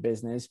velocity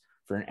business,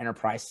 for an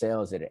enterprise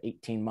sale, is it an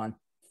 18-month,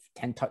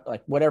 10,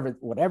 like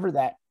whatever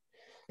that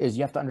is,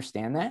 you have to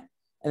understand that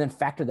and then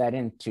factor that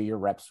into your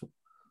reps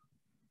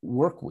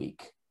work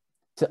week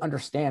to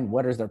understand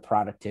what is their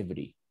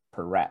productivity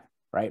per rep,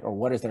 right? Or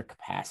what is their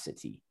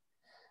capacity.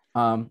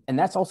 And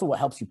that's also what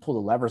helps you pull the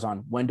levers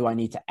on when do I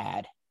need to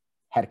add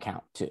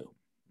headcount too.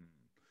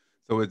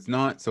 So it's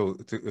not,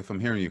 if I'm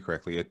hearing you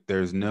correctly,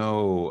 there's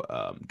no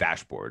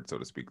dashboard, so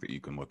to speak, that you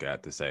can look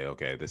at to say,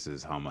 okay, this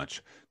is how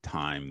much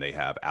time they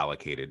have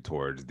allocated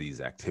towards these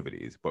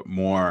activities, but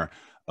more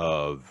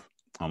of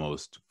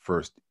almost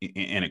first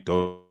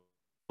anecdotal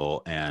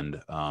and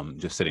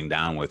just sitting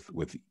down with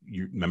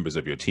members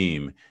of your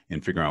team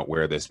and figuring out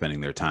where they're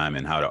spending their time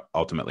and how to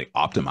ultimately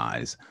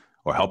optimize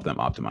or help them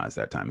optimize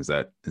that time. Is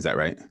that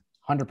right?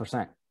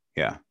 100%.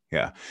 Yeah.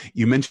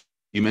 You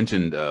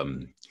mentioned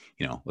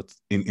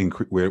let's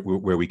increase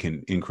where we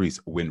can increase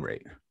win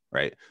rate,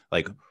 right?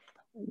 Like,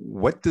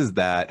 what does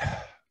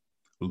that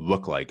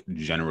look like,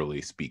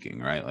 generally speaking,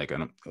 right? Like,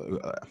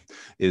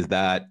 is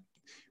that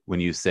when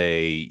you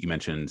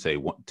mentioned, say,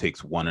 what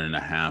takes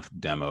 1.5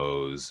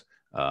 demos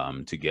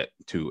to get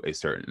to a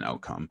certain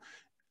outcome?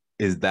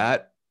 Is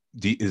that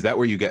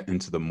where you get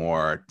into the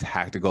more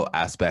tactical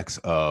aspects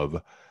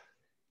of,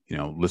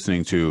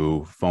 listening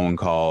to phone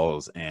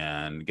calls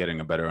and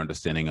getting a better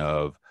understanding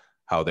of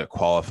how they're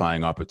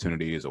qualifying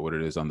opportunities or what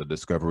it is on the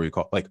discovery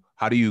call? Like,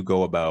 how do you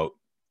go about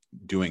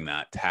doing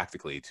that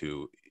tactically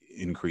to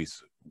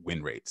increase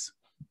win rates?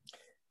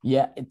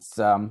 Yeah, it's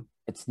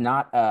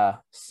not a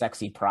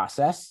sexy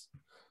process.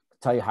 I'll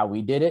tell you how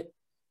we did it.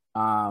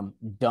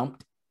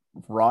 Dumped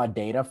raw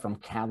data from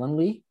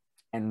Calendly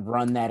and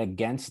run that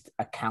against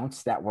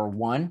accounts that were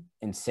won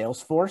in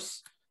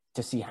Salesforce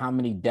to see how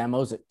many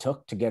demos it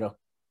took to get a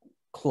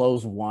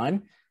close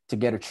one to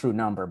get a true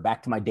number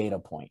back to my data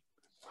point.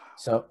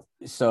 So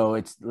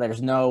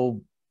there's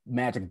no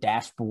magic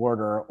dashboard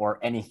or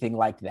anything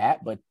like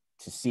that, but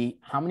to see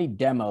how many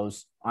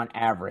demos on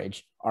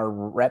average are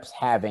reps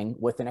having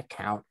with an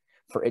account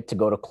for it to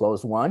go to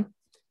close one,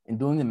 and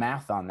doing the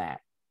math on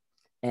that.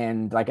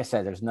 And like I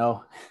said, there's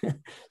no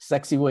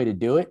sexy way to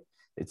do it.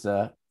 It's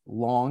a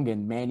long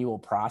and manual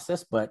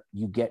process, but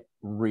you get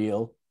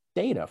real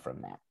data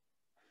from that.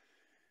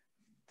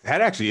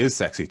 That actually is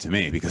sexy to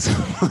me, because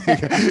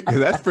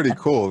that's pretty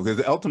cool.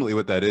 Because ultimately,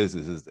 what that is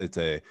it's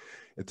a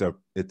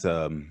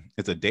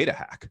data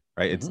hack,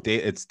 right? Mm-hmm.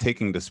 It's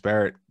taking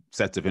disparate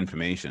sets of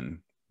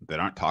information that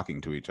aren't talking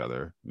to each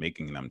other,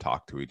 making them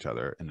talk to each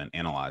other, and then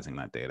analyzing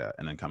that data,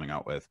 and then coming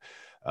out with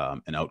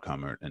an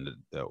outcome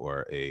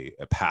or a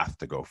path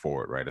to go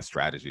forward, right? A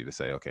strategy to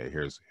say, okay,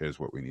 here's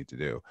what we need to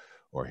do,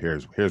 or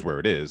here's where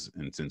it is,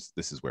 and since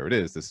this is where it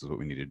is, this is what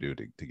we need to do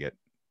to get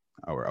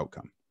our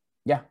outcome.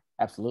 Yeah,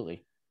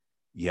 absolutely.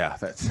 Yeah,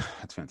 that's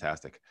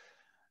fantastic.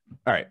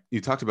 All right, you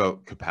talked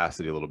about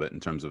capacity a little bit in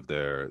terms of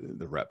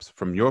the reps.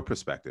 From your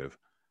perspective,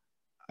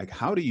 like,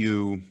 how do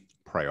you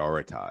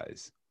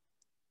prioritize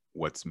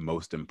what's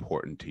most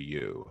important to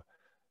you?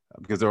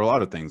 Because there are a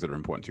lot of things that are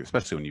important to you,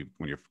 especially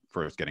when you're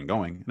first getting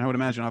going. And I would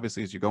imagine,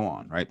 obviously, as you go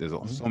on, right, there's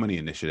so many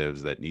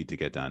initiatives that need to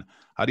get done.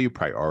 How do you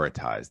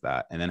prioritize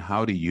that? And then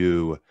how do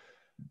you,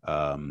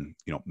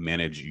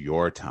 manage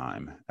your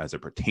time as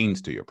it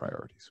pertains to your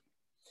priorities?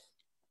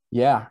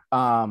 Yeah.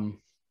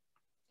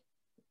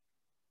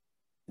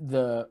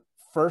 The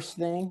first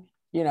thing,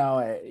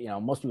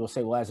 most people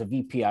say, well, as a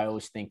VP, I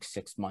always think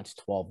 6 months,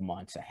 12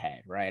 months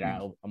ahead, right?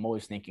 Mm-hmm. I'm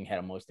always thinking ahead.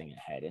 I'm always thinking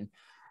ahead. And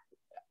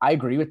I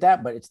agree with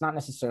that, but it's not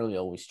necessarily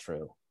always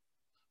true,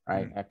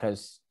 right? Mm-hmm.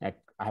 Because I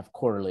have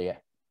quarterly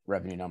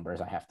revenue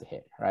numbers I have to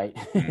hit, right?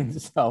 Mm-hmm.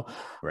 So,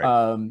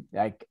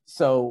 right.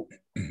 So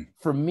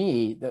for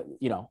me,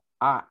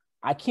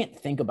 I can't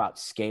think about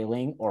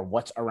scaling or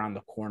what's around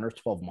the corner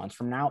 12 months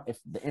from now if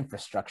the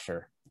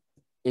infrastructure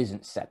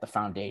isn't set, the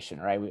foundation,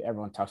 right?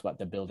 Everyone talks about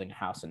the building a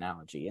house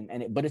analogy,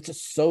 but it's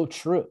just so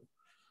true,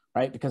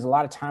 right? Because a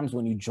lot of times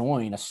when you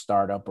join a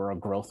startup or a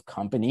growth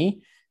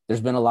company,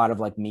 there's been a lot of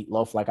like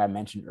meatloaf, like I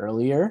mentioned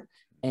earlier,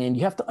 and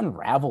you have to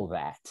unravel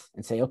that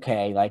and say,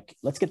 okay, like,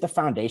 let's get the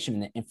foundation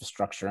and the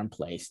infrastructure in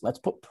place. Let's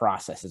put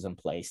processes in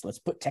place. Let's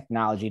put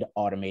technology to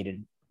automate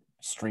and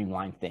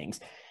streamline things.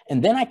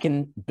 And then I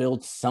can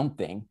build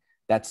something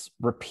that's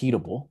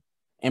repeatable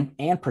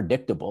and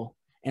predictable.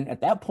 And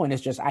at that point,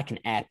 it's just, I can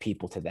add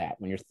people to that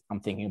when I'm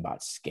thinking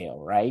about scale,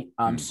 right?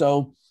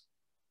 So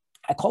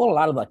I call it a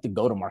lot of like the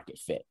go-to-market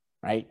fit,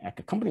 right? Like,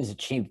 a company's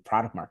achieved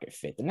product market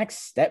fit. The next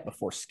step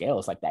before scale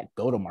is like that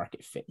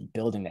go-to-market fit and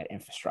building that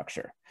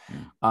infrastructure.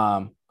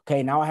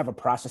 Okay, now I have a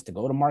process to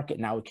go to market.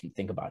 Now we can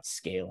think about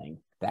scaling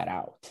that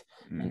out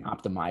and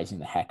optimizing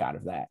the heck out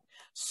of that.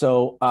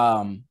 So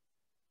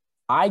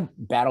I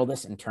battle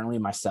this internally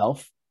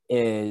myself.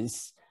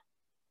 Is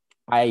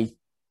I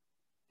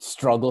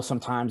struggle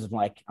sometimes.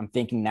 I'm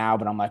thinking now,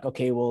 but I'm like,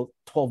 okay, well,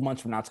 12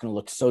 months from now, it's going to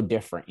look so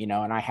different, and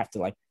I have to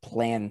like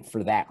plan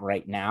for that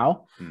right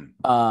now.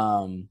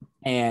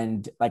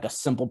 And like a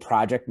simple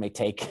project may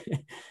take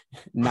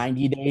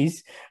 90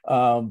 days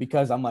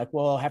because I'm like,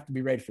 well, I have to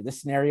be ready for this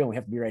scenario. We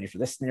have to be ready for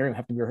this scenario. We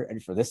have to be ready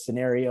for this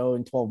scenario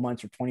in 12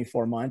 months or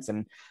 24 months.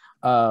 And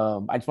I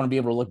just want to be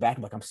able to look back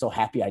and like, I'm so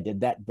happy I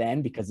did that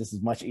then, because this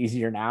is much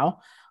easier now.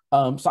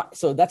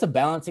 So that's a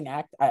balancing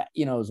act,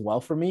 as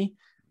well for me.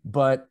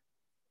 But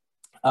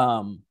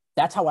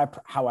that's how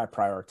I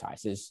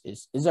prioritize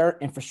is our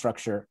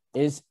infrastructure,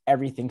 is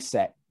everything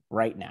set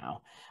right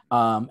now?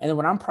 And then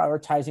when I'm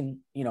prioritizing,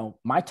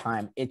 my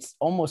time, it's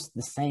almost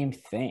the same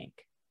thing,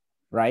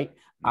 right?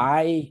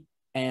 I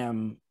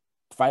am,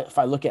 if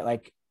I look at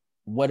like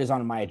what is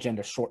on my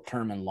agenda,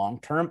 short-term and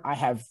long-term, I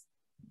have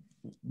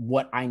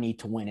what I need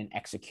to win and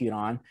execute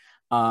on.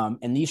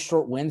 And these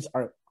short wins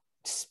are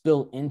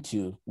spill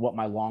into what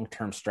my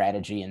long-term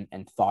strategy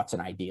and thoughts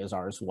and ideas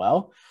are as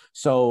well.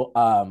 So,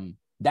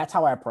 that's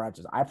how I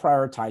prioritize. I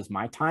prioritize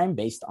my time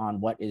based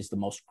on what is the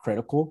most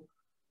critical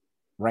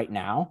right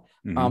now.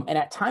 And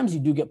at times you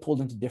do get pulled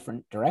into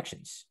different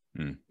directions.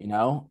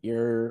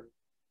 You're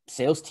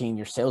sales team,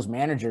 your sales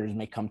managers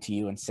may come to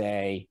you and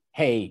say,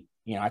 hey,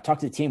 I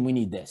talked to the team, we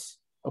need this.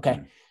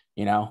 Okay.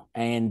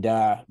 And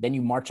then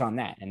you march on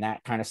that, and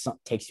that kind of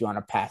takes you on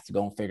a path to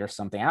go and figure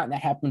something out. And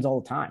that happens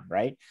all the time,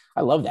 right?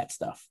 I love that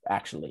stuff,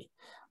 actually.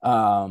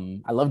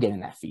 I love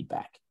getting that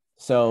feedback.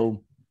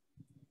 So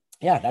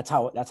yeah, that's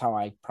how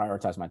I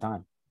prioritize my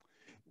time.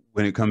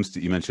 When it comes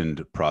to, you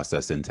mentioned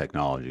process and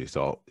technology.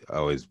 So I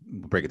always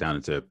break it down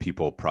into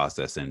people,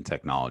 process, and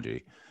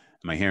technology.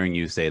 Am I hearing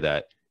you say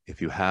that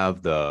if you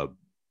have the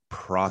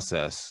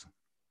process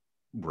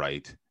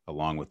right,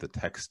 along with the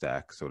tech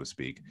stack, so to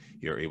speak,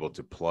 you're able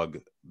to plug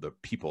the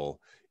people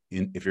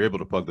in? If you're able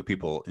to plug the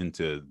people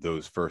into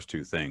those first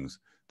two things,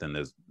 then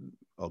there's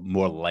a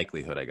more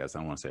likelihood, I guess, I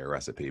don't want to say a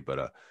recipe,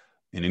 but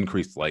an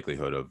increased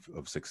likelihood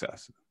of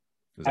success.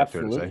 Is that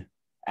fair to say?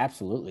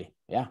 Absolutely.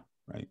 Yeah.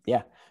 Right.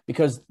 Yeah.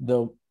 Because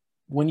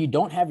when you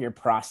don't have your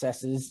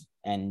processes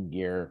and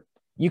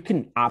you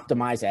can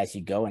optimize as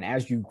you go, and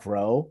as you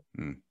grow,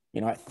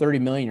 at 30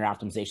 million, your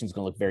optimization is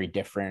going to look very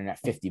different, and at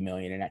 50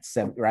 million, and at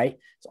 7, right?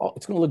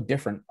 It's going to look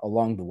different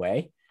along the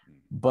way.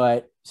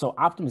 But so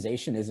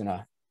optimization isn't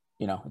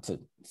it's a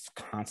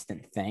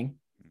constant thing,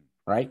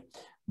 right?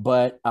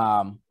 But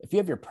if you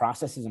have your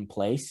processes in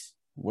place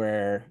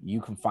where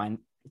you can find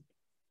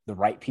the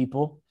right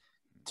people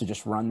to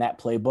just run that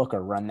playbook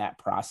or run that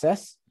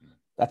process,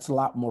 that's a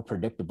lot more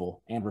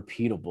predictable and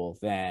repeatable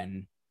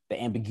than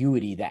the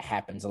ambiguity that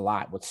happens a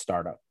lot with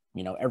startup.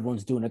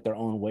 Everyone's doing it their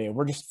own way, and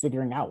we're just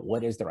figuring out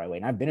what is the right way.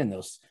 And I've been in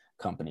those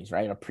companies,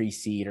 right? A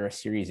pre-seed or a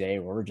series A,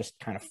 where we're just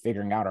kind of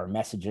figuring out our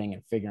messaging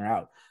and figuring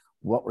out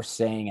what we're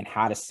saying and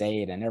how to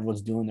say it. And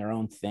everyone's doing their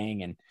own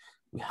thing, and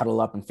we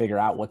huddle up and figure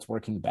out what's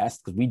working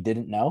best because we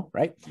didn't know,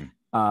 right?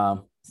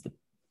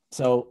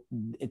 So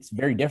it's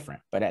very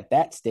different. But at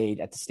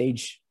the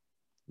stage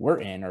we're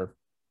in,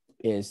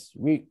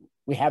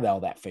 we have all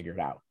that figured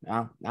out.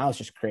 Now it's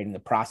just creating the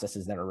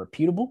processes that are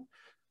repeatable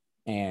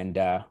and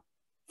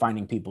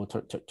finding people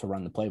to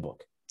run the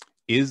playbook.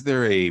 Is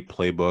there a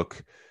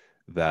playbook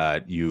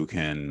that you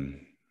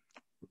can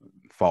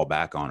fall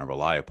back on or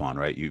rely upon?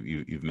 Right.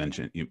 You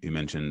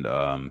mentioned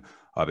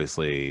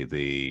obviously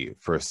the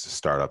first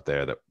startup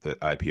there that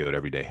IPO'd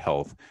Everyday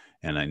Health,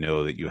 and I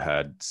know that you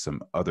had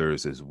some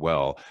others as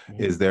well.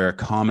 Mm-hmm. Is there a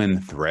common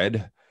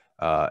thread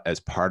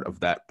as part of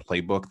that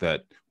playbook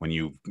that when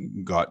you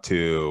got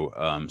to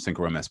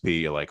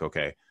SyncroMSP, you're like,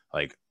 okay,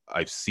 like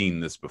I've seen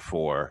this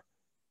before.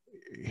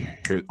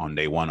 Here on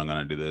day one, I'm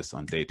going to do this.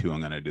 On day two, I'm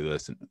going to do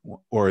this.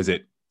 Or is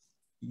it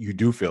you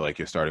do feel like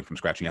you're starting from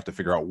scratch and you have to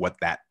figure out what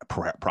that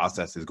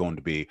process is going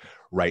to be,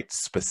 right,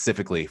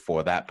 specifically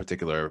for that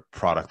particular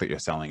product that you're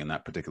selling in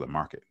that particular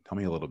market? Tell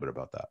me a little bit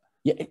about that.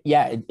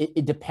 Yeah.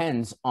 It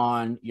depends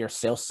on your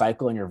sales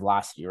cycle and your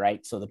velocity,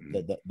 right? So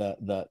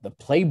the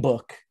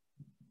playbook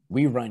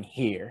we run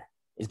here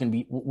is going to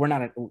be,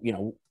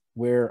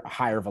 we're a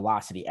higher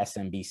velocity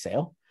SMB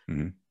sale.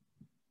 Mm-hmm.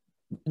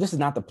 This is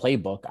not the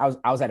playbook.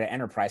 I was at an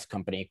enterprise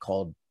company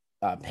called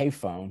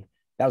Payphone.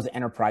 That was an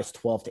enterprise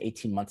 12 to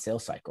 18 month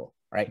sales cycle,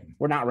 right? Mm-hmm.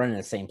 We're not running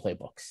the same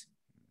playbooks.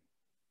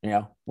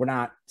 We're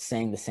not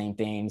saying the same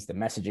things. The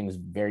messaging is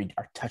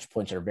our touch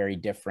points are very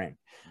different.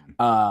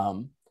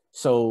 Mm-hmm.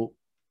 So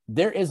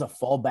there is a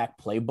fallback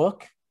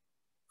playbook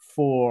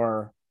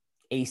for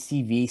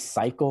ACV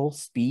cycle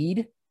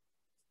speed,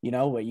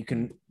 where you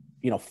can,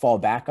 fall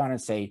back on and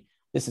say,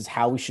 this is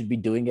how we should be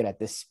doing it at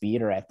this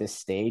speed or at this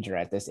stage or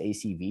at this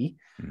ACV.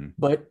 Mm-hmm.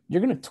 But you're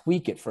going to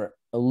tweak it for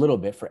a little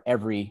bit for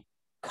every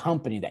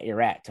company that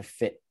you're at to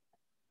fit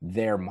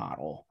their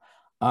model.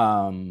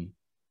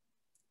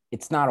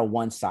 It's not a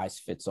one size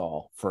fits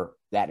all for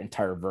that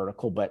entire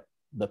vertical, but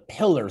the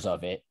pillars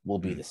of it will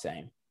be the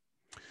same.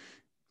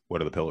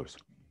 What are the pillars?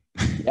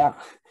 Yeah.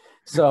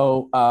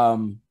 So,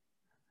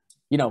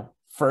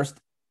 first,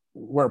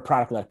 we're a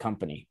product-led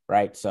company,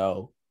 right?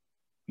 So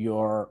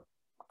your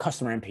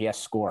customer NPS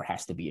score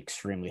has to be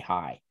extremely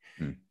high,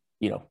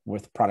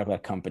 with a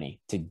product-led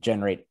company to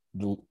generate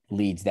the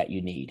leads that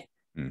you need,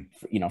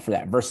 for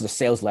that, versus a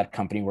sales-led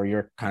company where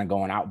you're kind of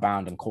going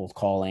outbound and cold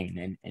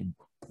calling and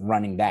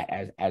running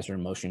that as your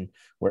motion,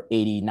 where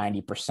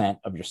 80-90%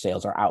 of your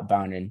sales are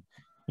outbound and,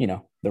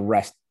 the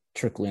rest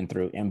trickling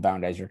through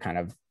inbound as you're kind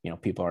of,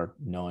 people are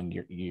knowing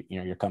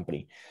your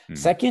company.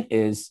 Second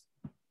is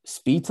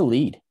speed to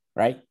lead,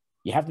 right?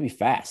 You have to be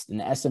fast. In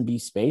the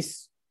SMB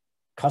space,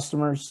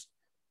 customers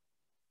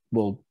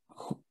will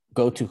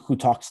go to who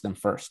talks to them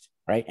first,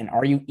 right? And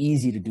are you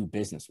easy to do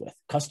business with?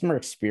 Customer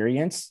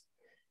experience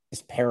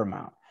is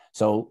paramount.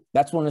 So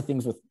that's one of the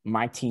things with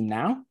my team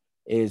now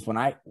is when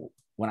I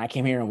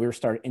came here and we were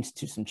starting to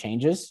institute some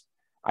changes,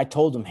 I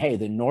told them, hey,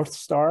 the North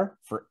Star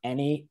for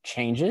any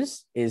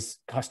changes is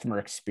customer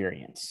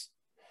experience,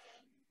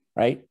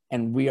 right?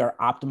 And we are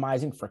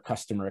optimizing for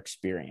customer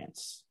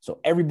experience. So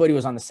everybody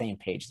was on the same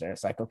page there.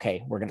 It's like,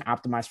 okay, we're going to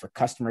optimize for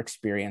customer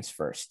experience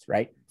first,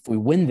 right? If we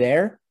win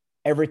there,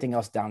 everything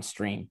else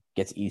downstream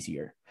gets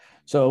easier.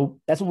 So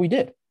that's what we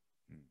did.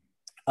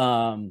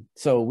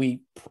 So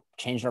we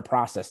changed our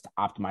process to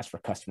optimize for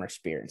customer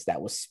experience.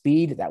 That was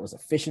speed, that was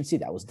efficiency,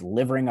 that was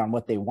delivering on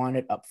what they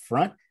wanted up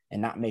front,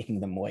 and not making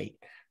them wait,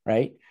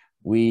 right?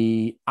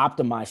 We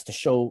optimized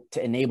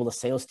to enable the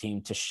sales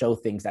team to show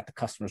things that the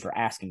customers were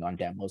asking on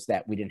demos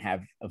that we didn't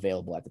have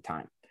available at the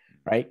time,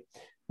 right?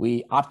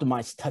 We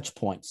optimized touch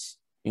points,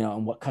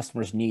 and what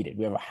customers needed.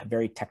 We have a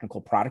very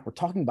technical product. We're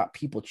talking about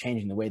people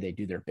changing the way they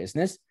do their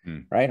business,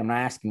 right? I'm not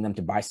asking them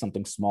to buy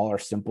something small or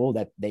simple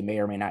that they may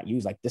or may not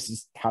use. Like, this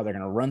is how they're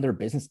going to run their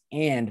business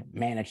and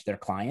manage their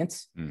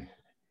clients.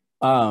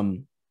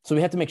 So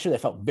we had to make sure they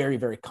felt very,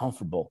 very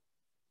comfortable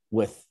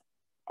with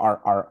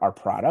our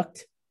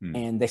product,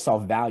 and they saw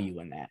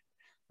value in that,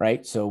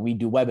 right? So we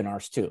do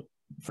webinars too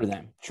for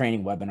them,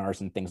 training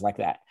webinars and things like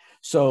that.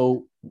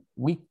 So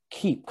we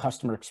keep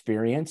customer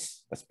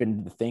experience. That's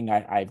been the thing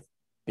I've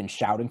been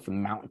shouting from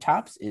the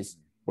mountaintops is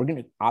we're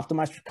going to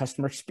optimize for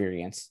customer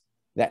experience.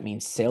 That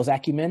means sales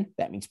acumen,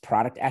 that means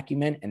product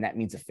acumen, and that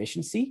means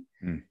efficiency.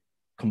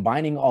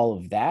 Combining all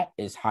of that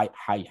is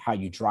how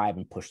you drive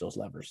and push those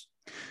levers.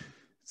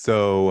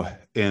 So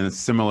in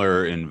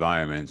similar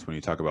environments, when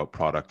you talk about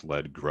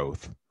product-led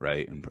growth,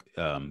 right, and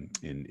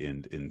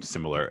in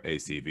similar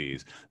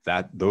ACVs,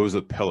 those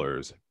are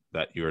pillars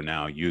that you're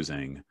now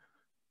using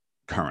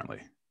currently.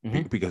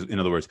 Because in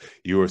other words,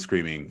 you are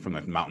screaming from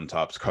the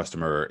mountaintops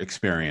customer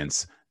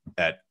experience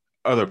at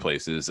other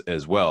places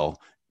as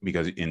well,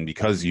 because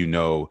you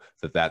know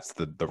that's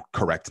the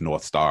correct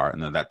North Star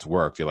and then that's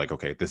worked. You're like,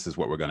 okay, this is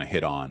what we're going to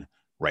hit on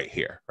right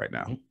here, right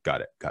now.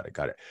 Got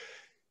it.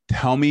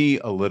 Tell me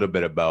a little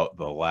bit about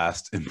the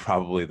last and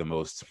probably the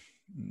most,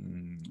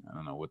 I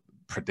don't know what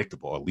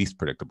predictable or least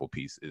predictable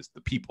piece is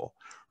the people,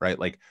 right?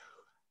 Like,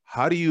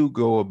 how do you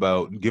go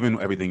about, given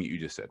everything you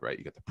just said, right?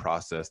 You get the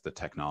process, the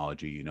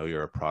technology,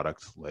 you're a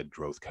product-led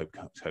growth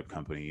type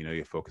company,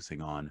 you're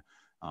focusing on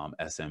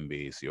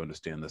SMB, so you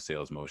understand the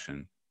sales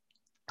motion.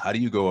 How do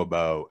you go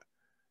about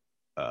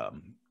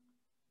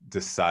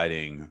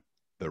deciding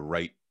the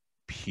right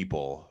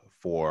people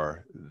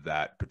for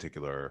that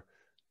particular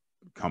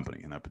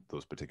company and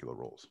those particular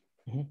roles?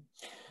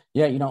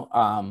 Yeah,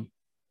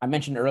 I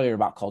mentioned earlier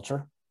about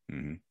culture.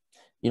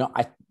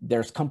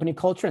 There's company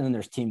culture and then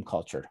there's team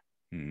culture.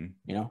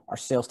 Our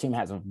sales team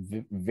has a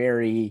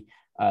very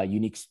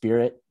unique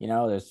spirit.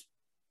 There's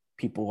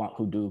people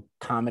who do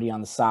comedy on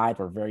the side.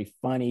 We're very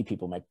funny.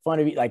 People make fun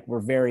of you. Like,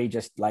 we're very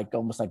just like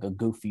almost like a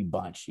goofy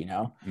bunch,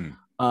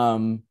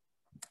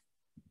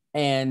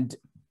 and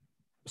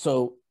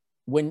so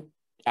when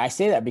I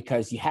say that,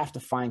 because you have to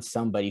find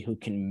somebody who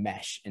can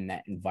mesh in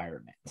that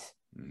environment,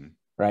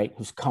 right?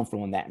 Who's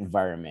comfortable in that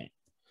environment.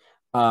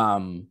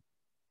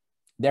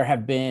 There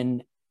have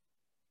been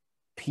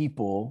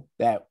people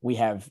that we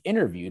have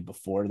interviewed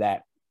before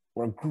that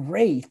were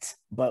great,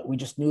 but we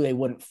just knew they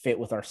wouldn't fit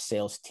with our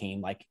sales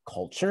team, like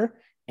culture.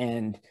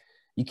 And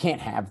you can't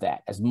have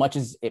that. As much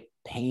as it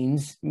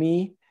pains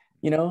me,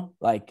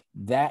 like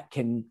that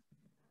can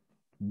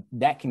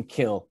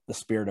kill the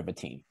spirit of a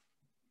team,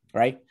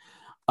 right?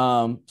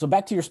 So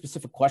back to your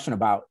specific question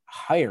about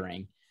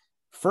hiring.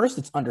 First,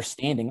 it's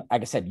understanding,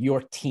 like I said,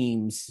 your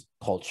team's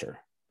culture,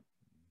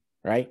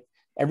 right?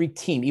 Every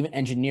team, even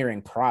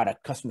engineering,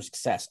 product, customer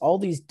success, all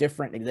these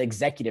different, the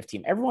executive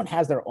team, everyone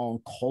has their own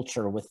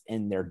culture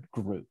within their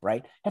group,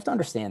 right? You have to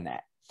understand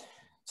that.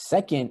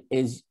 Second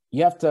is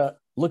you have to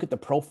look at the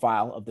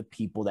profile of the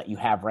people that you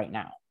have right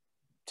now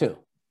too,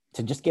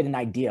 to just get an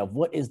idea of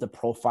what is the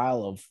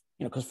profile of,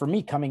 because for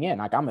me coming in,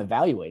 like, I'm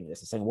evaluating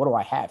this and saying, what do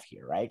I have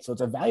here, right? So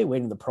it's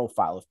evaluating the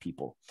profile of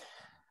people.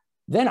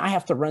 Then I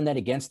have to run that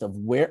against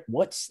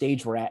what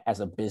stage we're at as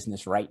a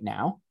business right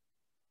now.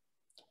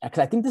 Because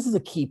I think this is a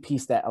key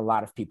piece that a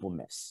lot of people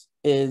miss,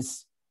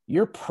 is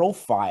your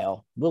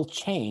profile will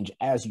change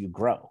as you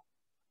grow,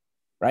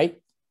 right?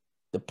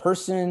 The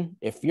person,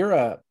 if you're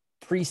a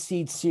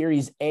pre-seed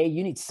series A,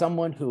 you need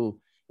someone who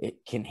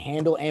can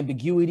handle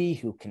ambiguity,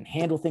 who can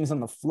handle things on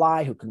the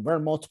fly, who can wear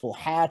multiple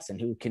hats, and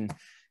who can,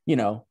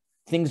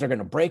 things are going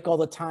to break all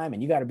the time,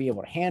 and you got to be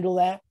able to handle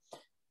that.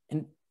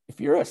 And if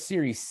you're a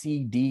series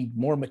C, D,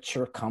 more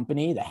mature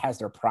company that has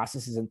their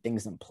processes and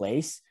things in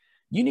place,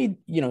 you need,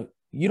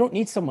 you don't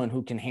need someone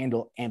who can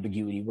handle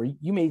ambiguity, where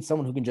you need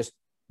someone who can just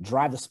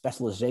drive the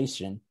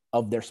specialization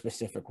of their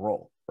specific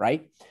role,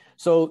 right?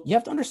 So you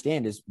have to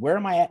understand is, where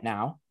am I at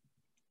now?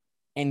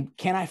 And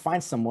can I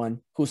find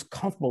someone who's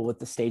comfortable with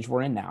the stage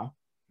we're in now,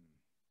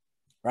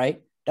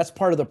 right? That's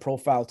part of the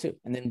profile too.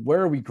 And then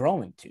where are we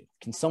growing to?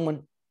 Can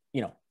someone,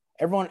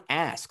 everyone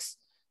asks,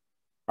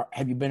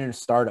 have you been in a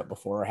startup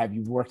before? Or have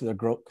you worked at a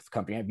growth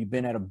company? Have you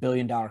been at $1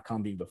 billion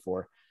company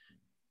before?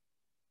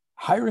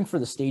 Hiring for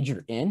the stage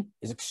you're in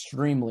is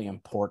extremely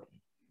important.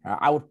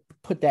 I would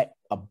put that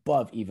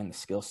above even the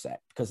skill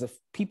set, because if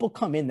people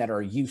come in that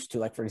are used to,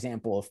 like, for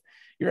example, if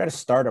you're at a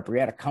startup or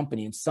you're at a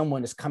company and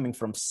someone is coming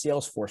from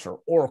Salesforce or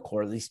Oracle,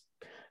 or these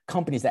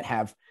companies that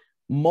have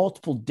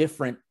multiple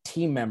different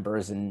team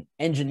members and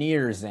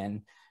engineers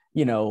and,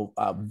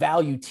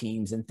 value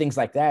teams and things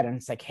like that. And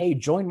it's like, hey,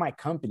 join my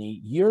company.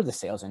 You're the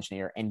sales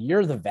engineer and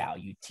you're the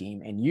value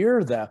team and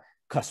you're the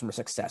customer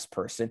success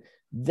person.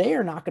 They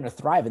are not going to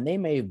thrive. And they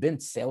may have been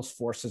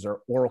Salesforce's or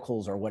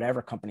Oracle's or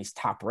whatever company's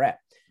top rep,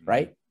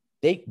 right?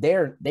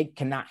 they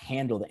cannot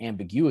handle the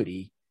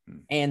ambiguity,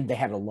 and they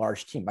had a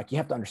large team. Like, you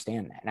have to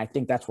understand that. And I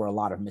think that's where a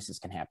lot of misses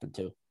can happen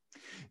too.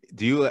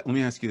 Let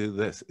me ask you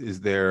this.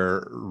 Is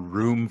there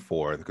room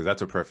for, because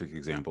that's a perfect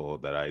example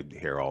that I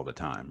hear all the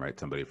time, right?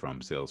 Somebody from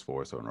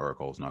Salesforce or an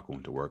Oracle is not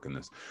going to work in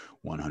this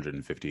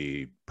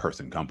 150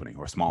 person company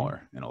or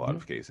smaller in a lot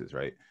of cases,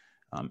 right?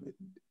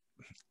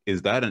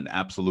 Is that an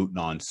absolute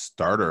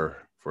non-starter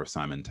for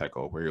Simon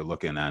Tecle, where you're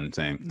looking at and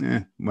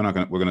saying, we're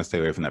going to stay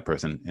away from that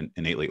person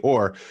innately?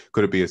 Or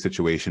could it be a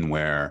situation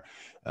where,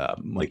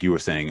 like you were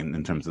saying,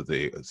 in terms of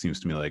it seems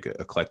to me like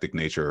eclectic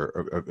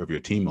nature of your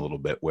team a little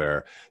bit,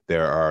 where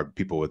there are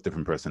people with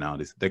different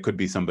personalities. There could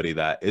be somebody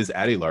that is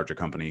at a larger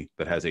company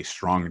that has a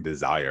strong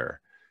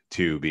desire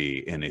to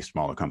be in a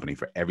smaller company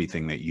for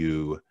everything that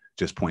you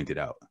just pointed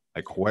out.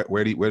 Like, what's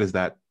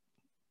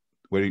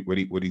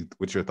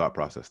your thought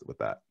process with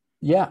that?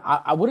 Yeah,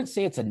 I wouldn't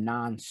say it's a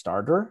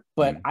non-starter,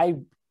 but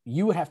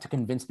you would have to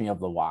convince me of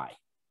the why.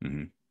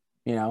 And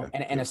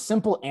a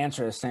simple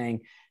answer is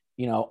saying,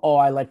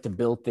 I like to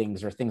build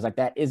things or things like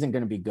that isn't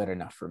going to be good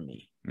enough for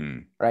me.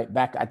 Right.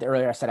 Back at the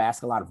earlier, I said I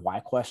ask a lot of why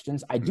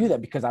questions. I do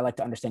that because I like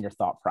to understand your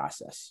thought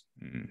process.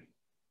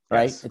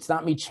 Right. Yes. It's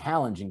not me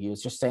challenging you.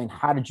 It's just saying,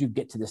 how did you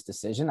get to this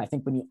decision? I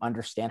think when you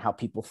understand how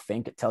people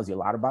think, it tells you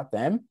a lot about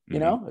them,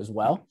 as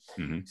well.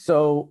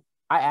 So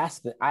I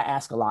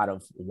ask a lot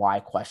of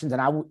why questions,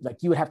 and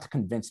you would have to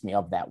convince me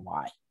of that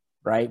why,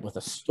 right? With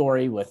a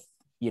story, with,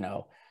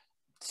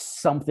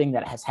 something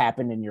that has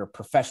happened in your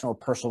professional,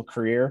 personal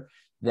career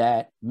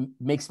that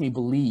makes me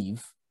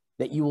believe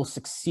that you will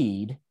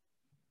succeed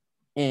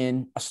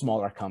in a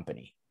smaller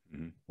company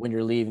when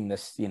you're leaving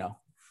this,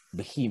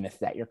 behemoth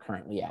that you're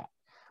currently at.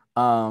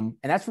 And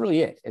that's really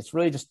it. It's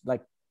really just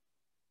like,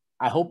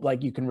 I hope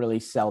like you can really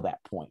sell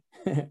that point.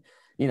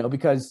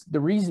 Because the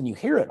reason you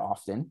hear it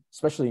often,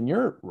 especially in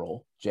your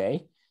role,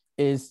 Jay,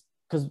 is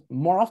because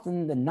more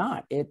often than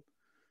not, it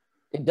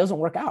doesn't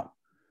work out,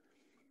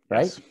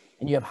 right? Yes.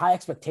 And you have high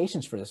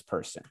expectations for this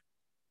person,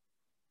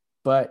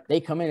 but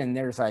they come in and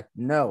there's like,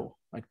 no,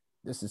 like,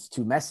 this is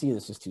too messy,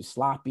 this is too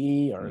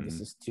sloppy, or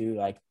this is too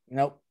like,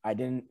 nope, I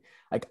didn't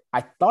like,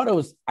 I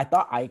thought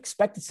I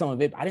expected some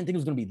of it, but I didn't think it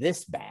was going to be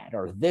this bad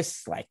or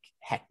this like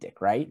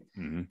hectic. Right.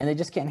 And they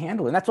just can't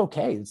handle it. And that's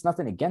okay. It's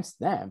nothing against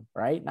them.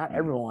 Right. Not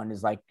everyone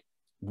is like,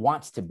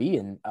 wants to be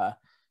in a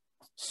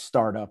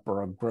startup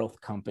or a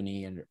growth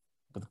company and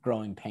with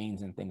growing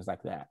pains and things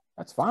like that.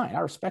 That's fine. I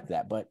respect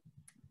that, but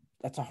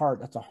that's a hard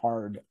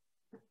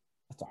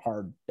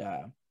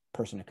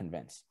person to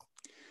convince.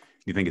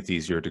 You think it's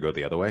easier to go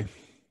the other way?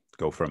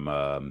 Go from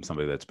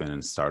somebody that's been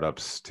in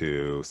startups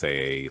to,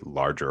 say, a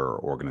larger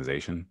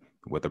organization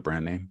with a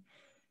brand name?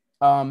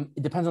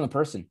 It depends on the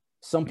person.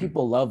 Some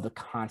people love the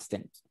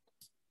constant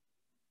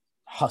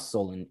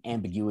hustle and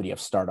ambiguity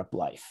of startup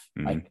life.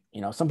 Like,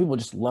 some people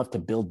just love to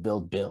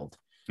build.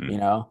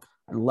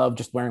 I love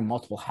just wearing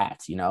multiple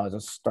hats. As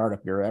a startup,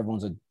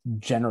 everyone's a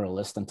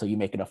generalist until you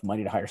make enough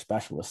money to hire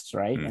specialists,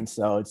 right? And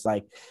so it's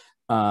like,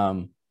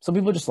 some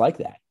people just like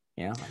that.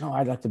 No,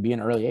 I'd like to be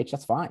an early age.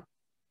 That's fine.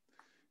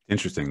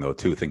 Interesting, though,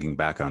 too, thinking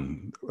back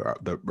on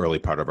the early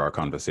part of our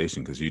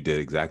conversation, because you did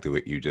exactly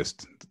what you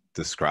just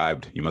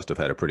described. You must have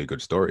had a pretty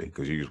good story,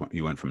 because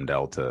you went from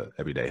Dell to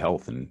Everyday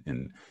Health, and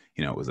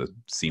it was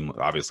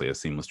obviously a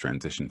seamless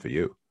transition for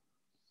you.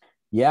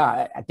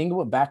 Yeah, I think it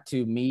went back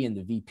to me and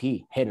the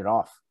VP hit it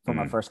off from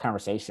our first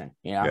conversation.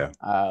 We had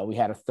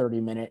a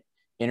 30-minute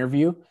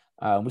interview.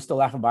 We still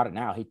laugh about it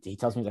now. He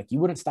tells me, like, you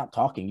wouldn't stop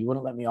talking. You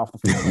wouldn't let me off the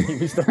phone.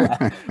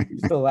 we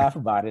still laugh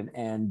about it.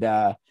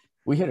 And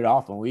we hit it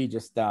off, and we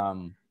just,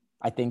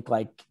 I think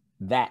like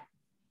that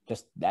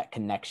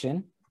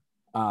connection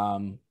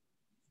was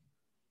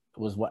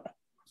what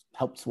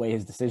helped sway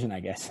his decision,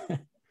 I guess.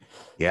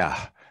 Yeah.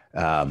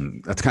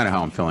 That's kind of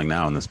how I'm feeling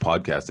now in this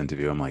podcast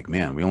interview. I'm like,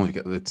 man, we're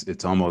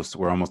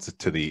almost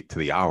to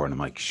the hour. And I'm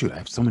like, shoot, I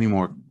have so many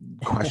more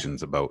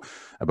questions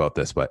about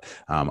this, but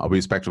I'll be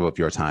respectful of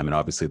your time and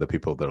obviously the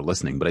people that are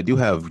listening. But I do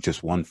have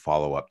just one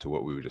follow-up to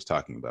what we were just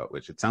talking about,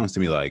 which it sounds to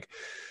me like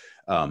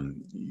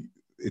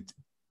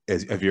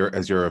as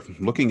you're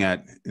looking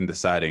at and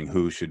deciding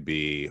who should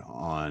be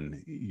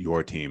on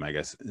your team, I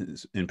guess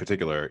in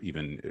particular,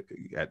 even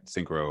at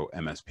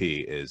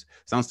SyncroMSP,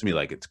 sounds to me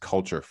like it's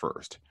culture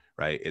first,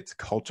 right? It's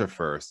culture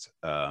first,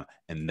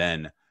 and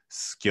then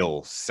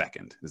skill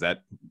second. Is that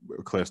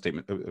a clear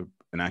statement,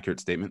 an accurate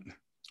statement?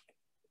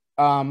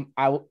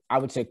 I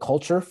would say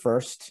culture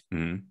first.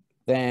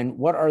 Then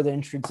what are the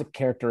intrinsic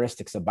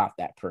characteristics about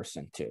that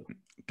person too?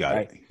 Got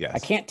it. Yes. I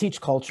can't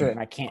teach culture and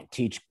I can't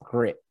teach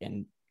grit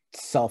and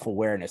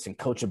self-awareness and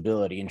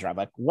coachability and drive.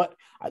 Like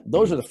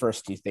those are the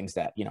first two things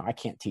that, I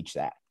can't teach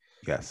that.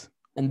 Yes.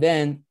 And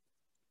then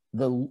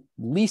the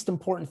least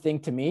important thing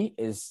to me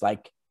is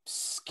like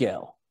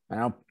skill. I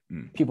know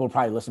people will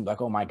probably listen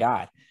like, oh my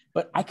God,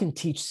 but I can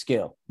teach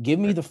skill. Give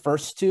me the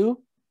first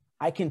two.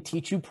 I can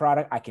teach you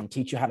product. I can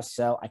teach you how to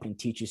sell. I can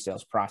teach you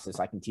sales process.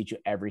 I can teach you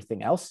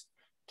everything else.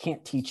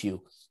 Can't teach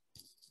you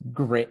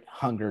grit,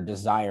 hunger,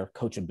 desire,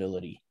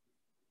 coachability.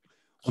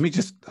 Let me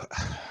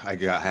I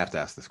have to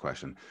ask this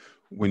question.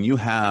 when you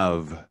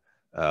have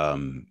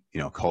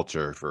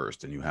culture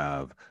first, and you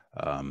have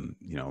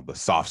the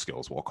soft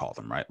skills, we'll call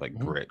them, right? Like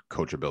grit,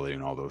 coachability,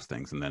 and all those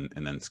things, and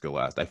then skill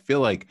last. I feel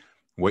like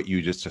what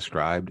you just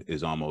described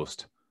is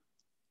almost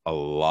a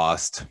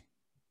lost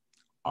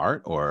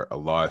art or a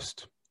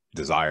lost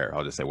desire.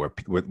 I'll just say where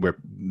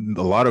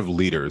a lot of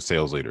leaders,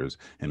 sales leaders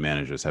and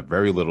managers have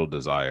very little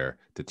desire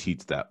to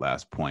teach that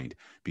last point,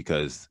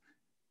 because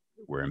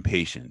we're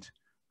impatient.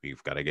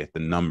 We've got to get the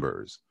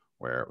numbers,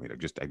 where I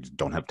just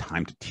don't have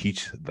time to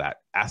teach that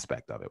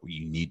aspect of it.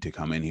 You need to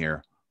come in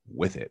here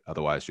with it.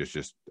 Otherwise,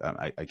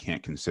 I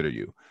can't consider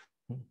you.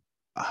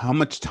 How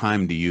much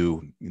time do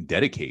you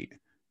dedicate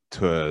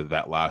to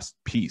that last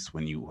piece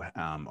when you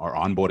are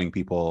onboarding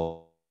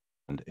people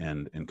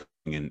and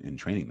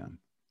training them,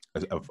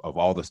 of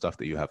all the stuff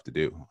that you have to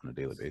do on a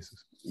daily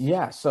basis?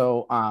 Yeah.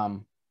 So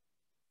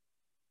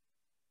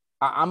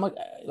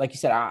like you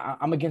said,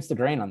 I'm against the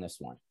grain on this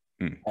one.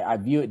 I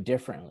view it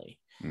differently.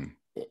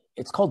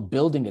 It's called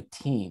building a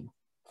team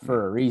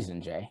for a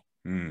reason, Jay.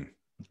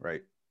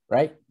 Right.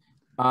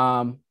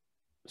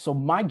 So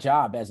my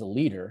job as a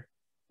leader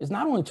is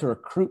not only to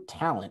recruit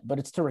talent, but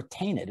it's to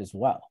retain it as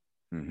well.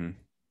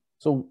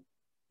 So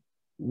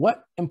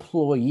what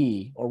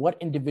employee or what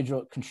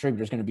individual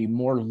contributor is going to be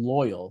more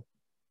loyal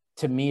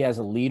to me as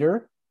a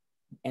leader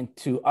and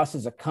to us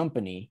as a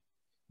company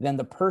than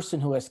the person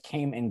who has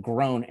came and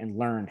grown and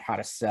learned how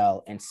to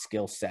sell and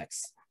skill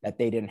sets that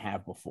they didn't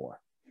have before?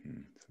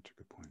 Such a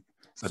good point.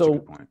 Such a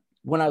good point.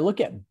 When I look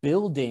at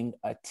building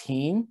a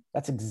team,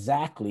 that's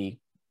exactly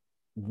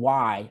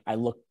why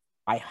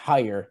I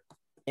hire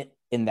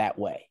in that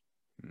way.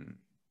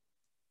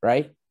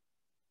 Right.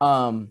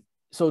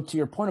 So to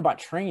your point about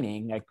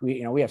training, like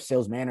we have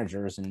sales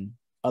managers and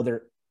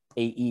other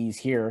AEs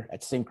here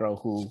at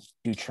Syncro who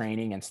do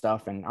training and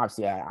stuff. And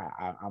obviously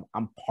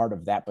I'm part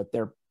of that, but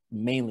they're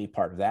mainly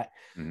part of that.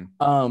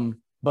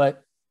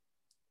 But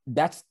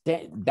that's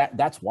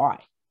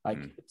why, like,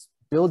 it's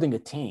building a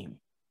team,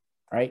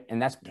 right?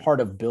 And that's part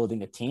of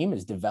building a team,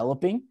 is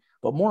developing.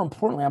 But more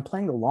importantly, I'm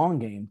playing the long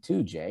game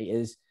too, Jay,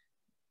 is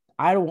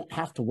I don't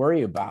have to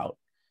worry about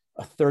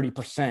a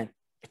 30%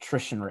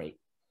 attrition rate,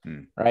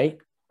 right?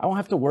 I won't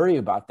have to worry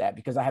about that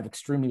because I have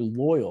extremely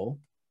loyal.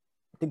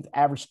 I think the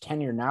average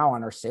tenure now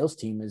on our sales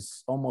team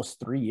is almost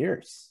 3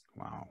 years.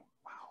 Wow.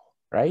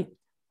 Right.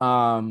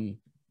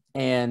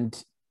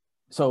 And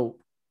so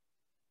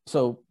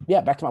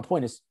yeah, back to my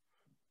point is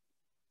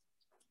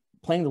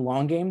playing the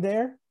long game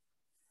there,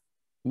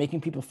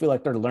 making people feel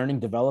like they're learning,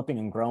 developing,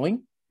 and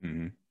growing,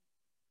 and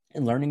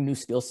learning new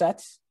skill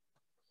sets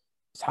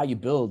is how you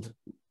build,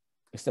 like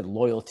I said,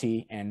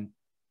 loyalty and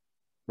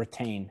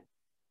retain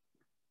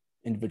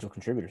individual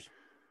contributors.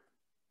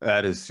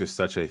 That is just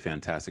such a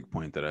fantastic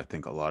point that I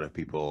think a lot of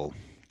people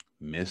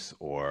miss,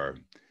 or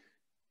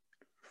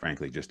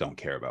frankly just don't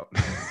care about.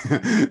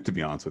 To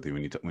be honest with you,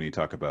 when you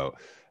talk about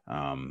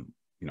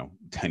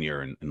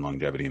tenure and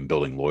longevity and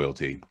building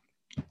loyalty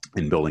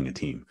and building a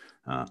team,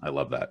 I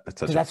love that.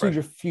 That's who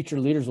your future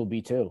leaders will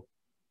be too.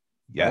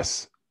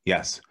 Yes.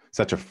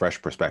 Such a fresh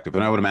perspective.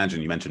 And I would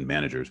imagine, you mentioned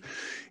managers,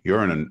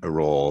 you're in a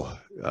role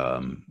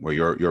where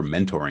you're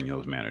mentoring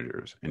those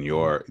managers, and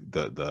you're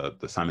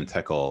the Simon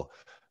Tecle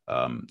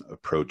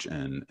approach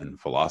and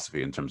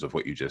philosophy in terms of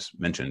what you just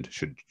mentioned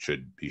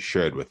should be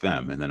shared with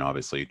them, and then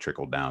obviously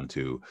trickle down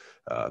to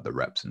the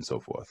reps and so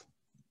forth.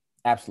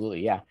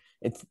 Absolutely. Yeah.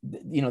 It's,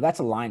 that's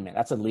alignment.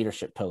 That's a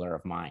leadership pillar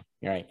of mine.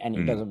 Right. And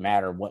it doesn't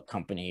matter what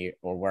company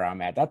or where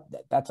I'm at,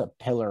 that's a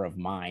pillar of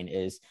mine.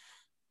 Is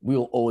we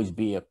will always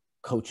be a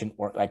coaching,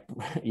 or like,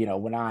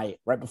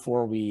 right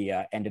before we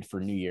ended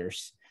for New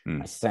Year's,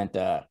 I sent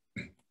a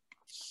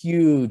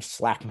huge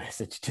Slack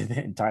message to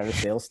the entire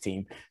sales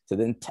team,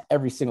 to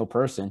every single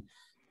person.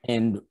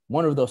 And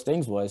one of those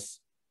things was,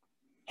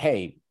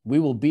 hey, we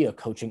will be a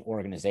coaching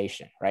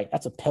organization, right?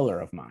 That's a pillar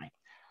of mine.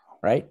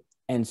 Right.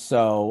 And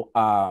so,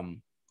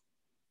 and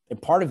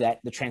part of that,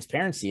 the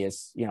transparency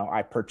is,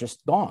 I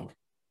purchased Gong,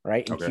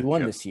 right, in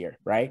Q1 this year,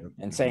 right?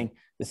 And saying,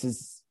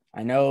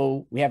 I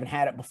know we haven't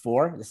had it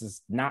before. This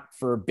is not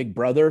for Big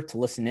Brother to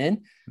listen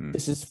in.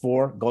 This is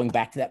for going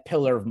back to that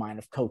pillar of mine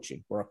of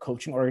coaching. We're a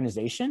coaching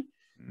organization,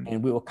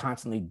 and we will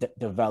constantly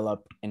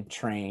develop and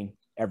train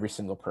every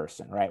single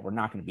person, right? We're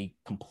not going to be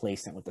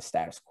complacent with the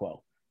status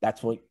quo.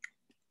 That's what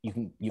you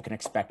can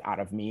expect out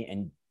of me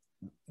and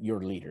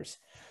your leaders.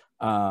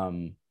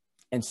 And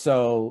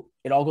so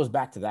it all goes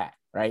back to that,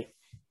 right?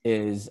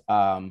 Is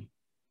the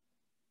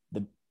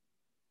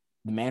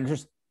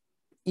managers,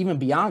 even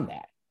beyond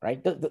that,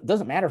 right?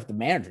 Doesn't matter if the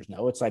managers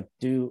know. It's like,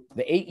 do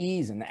the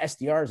AEs and the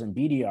SDRs and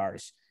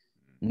BDRs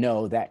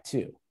know that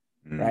too,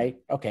 right?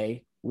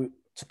 Okay,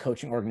 it's a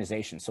coaching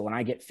organization. So when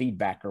I get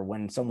feedback, or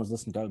when someone's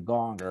listening to a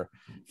Gong, or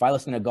if I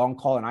listen to a Gong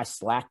call and I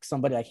Slack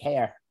somebody like, hey,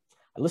 I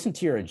listened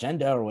to your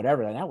agenda or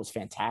whatever, and that was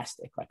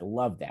fantastic. Like, I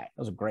love that.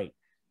 That was great.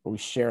 Or we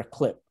share a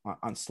clip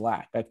on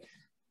Slack. Like,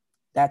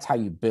 that's how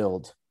you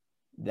build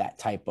that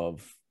type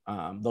of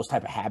those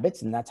type of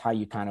habits, and that's how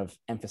you kind of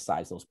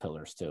emphasize those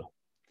pillars too.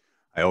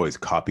 I always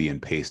copy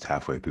and paste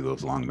halfway through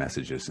those long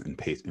messages and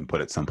paste and put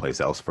it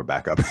someplace else for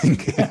backup.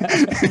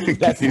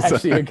 That's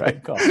actually a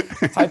great call.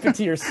 Type it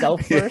to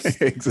yourself first.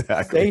 Yeah,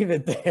 exactly. Save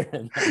it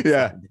there.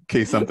 Yeah, in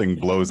case something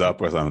blows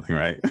up or something,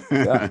 right?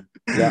 Yeah.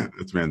 Yeah.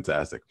 That's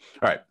fantastic.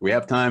 All right, we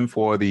have time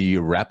for the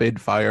rapid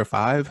fire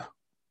 5. Awesome.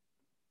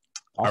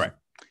 All right,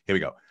 here we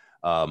go.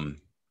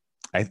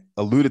 I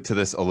alluded to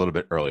this a little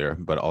bit earlier,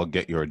 but I'll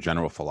get your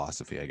general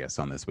philosophy, I guess,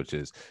 on this, which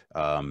is,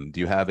 do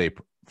you have a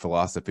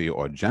philosophy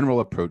or general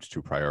approach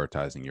to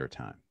prioritizing your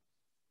time?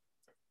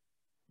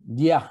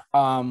 Yeah.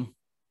 You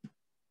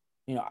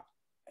know,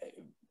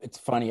 it's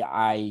funny.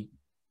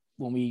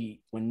 When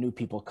new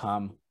people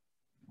come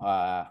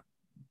to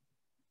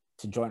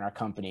join our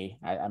company,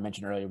 I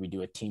mentioned earlier, we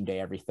do a team day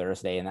every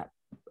Thursday, and that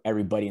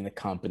everybody in the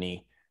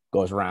company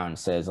goes around and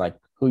says, like,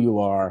 who you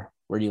are,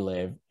 where do you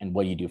live, and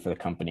what do you do for the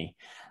company.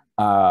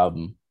 I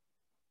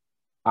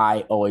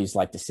always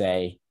like to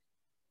say,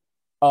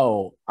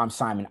 oh, I'm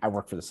Simon, I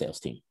work for the sales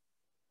team,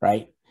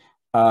 right?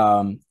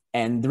 And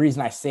the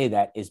reason I say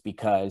that is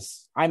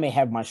because I may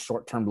have my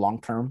short-term,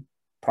 long-term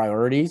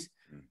priorities,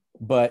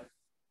 but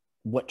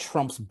what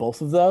trumps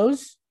both of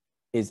those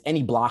is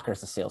any blockers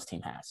the sales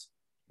team has,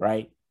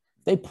 right?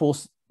 They pull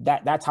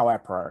that. That's how I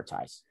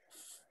prioritize.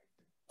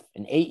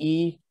 An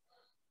AE,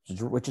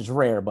 which is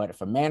rare, but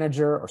if a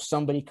manager or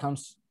somebody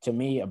comes to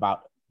me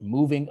about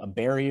moving a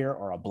barrier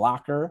or a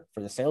blocker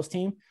for the sales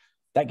team,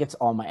 that gets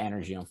all my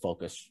energy on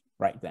focus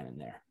right then and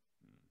there.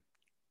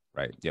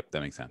 Right. Yep. That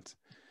makes sense.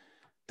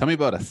 Tell me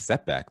about a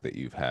setback that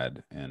you've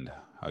had and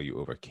how you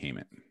overcame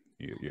it.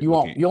 You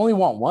only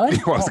want one?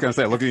 I was going to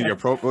say, looking at your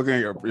profile.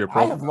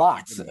 I have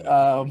lots. You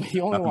only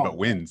nothing want but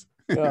wins.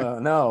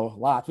 No,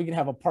 lots. We can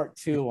have a part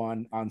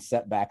 2 on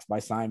setbacks by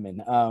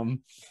Simon.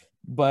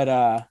 But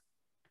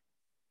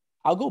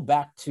I'll go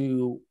back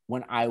to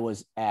when I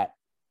was at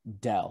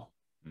Dell.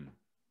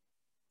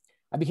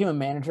 I became a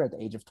manager at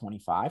the age of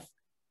 25.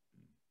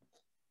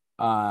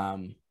 I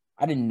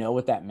didn't know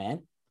what that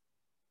meant.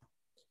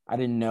 I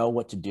didn't know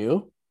what to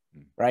do,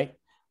 right?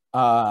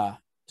 So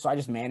I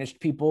just managed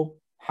people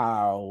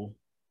how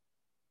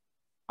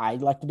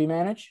I'd like to be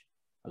managed.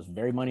 I was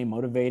very money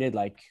motivated,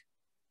 like,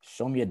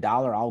 show me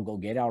 $1, I'll go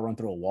get it. I'll run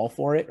through a wall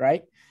for it,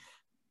 right?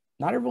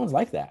 Not everyone's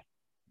like that.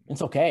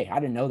 It's okay. I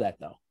didn't know that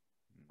though,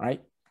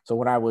 right? So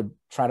when I would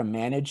try to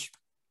manage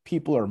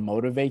people or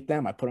motivate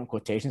them, I put in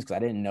quotations because I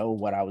didn't know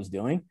what I was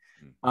doing.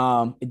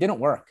 It didn't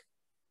work.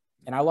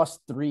 And I lost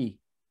 3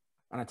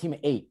 on a team of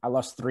 8. I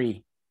lost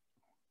 3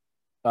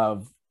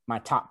 of my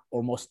top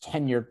or most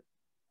tenured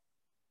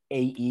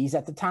AEs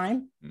at the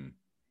time.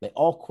 They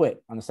all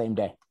quit on the same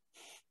day.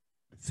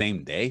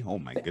 Same day? Oh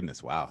my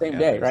goodness. Wow. Same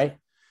day, right?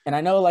 And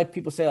I know, like,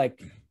 people say, like,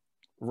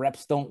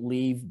 reps don't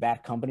leave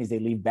bad companies, they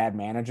leave bad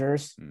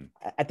managers.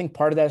 I think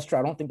part of that is true.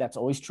 I don't think that's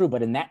always true,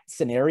 but in that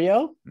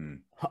scenario,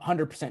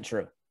 100%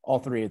 true. All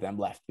 3 of them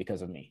left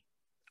because of me.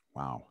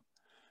 Wow.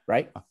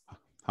 Right?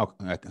 How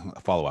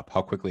follow up?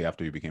 How quickly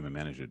after you became a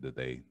manager did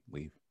they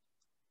leave?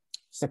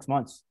 6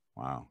 months.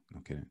 Wow.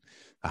 No kidding.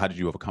 How did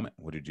you overcome it?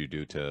 What did you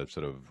do to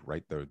sort of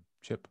right the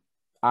ship?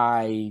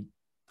 I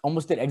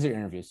almost did exit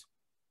interviews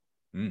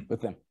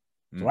with them.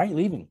 So why are you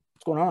leaving?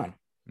 What's going on?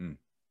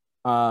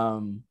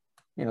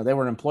 They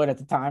weren't employed at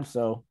the time,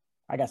 so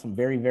I got some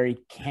very, very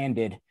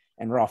candid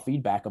and raw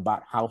feedback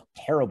about how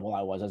terrible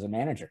I was as a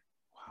manager.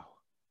 Wow.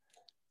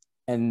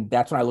 And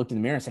that's when I looked in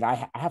the mirror and said,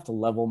 I have to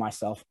level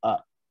myself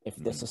up if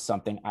this is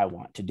something I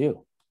want to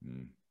do.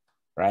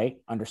 Right?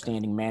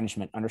 Understanding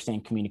management,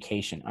 understanding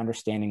communication,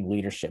 understanding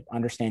leadership,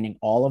 understanding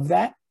all of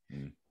that.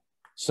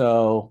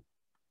 So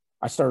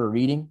I started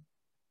reading,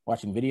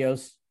 watching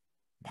videos,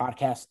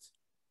 podcasts,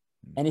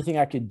 anything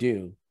I could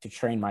do to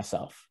train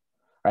myself.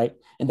 Right?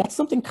 And that's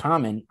something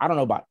common. I don't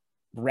know about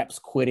reps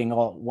quitting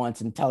all at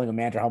once and telling a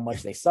manager how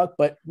much they suck,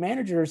 but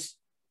managers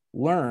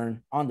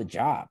learn on the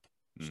job.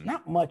 There's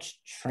not much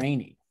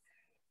training.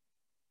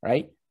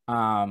 Right?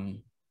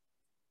 And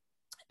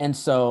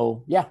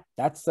so, yeah,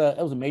 it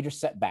was a major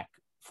setback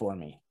for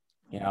me,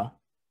 How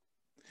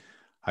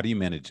do you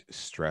manage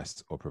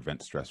stress or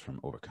prevent stress from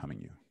overcoming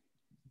you?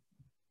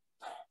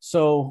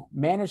 So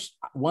one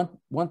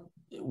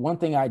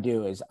thing I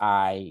do is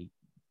I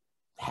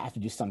have to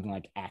do something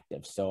like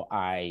active. So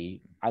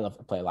I love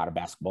to play a lot of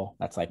basketball.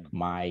 That's like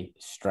my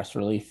stress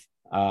relief.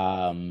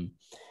 And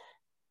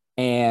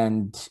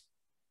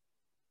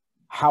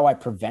how I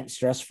prevent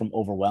stress from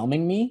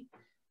overwhelming me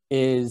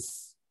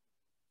is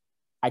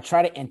I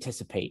try to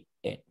anticipate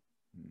it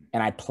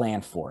and I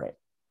plan for it.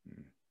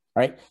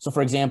 Right. So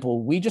for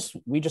example, we just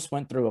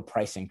went through a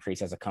price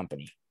increase as a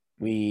company.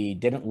 We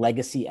didn't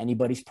legacy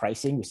anybody's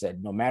pricing. We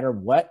said, no matter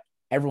what,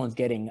 everyone's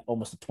getting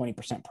almost a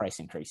 20% price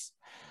increase.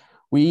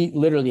 We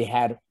literally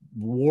had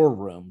war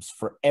rooms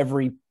for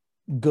every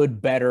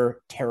good,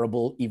 better,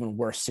 terrible, even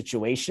worse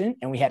situation.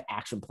 And we had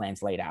action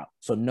plans laid out.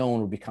 So no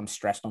one would become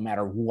stressed no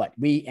matter what.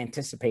 We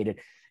anticipated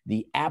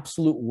the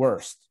absolute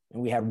worst.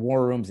 And we had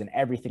war rooms and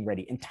everything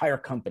ready, entire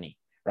company,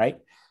 right?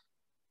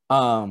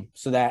 So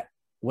that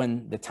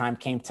when the time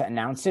came to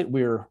announce it,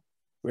 we were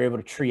able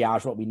to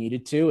triage what we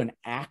needed to and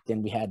act.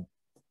 And we had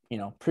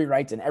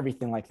pre-writes and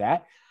everything like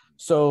that.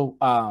 So,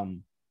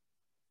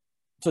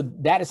 so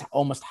that is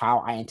almost how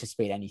I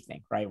anticipate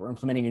anything, right? We're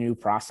implementing a new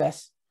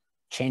process,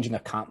 changing a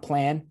comp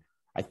plan.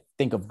 I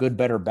think of good,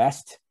 better,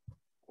 best,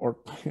 or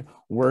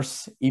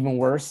worse, even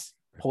worse,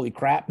 holy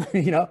crap,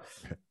 and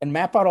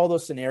map out all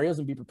those scenarios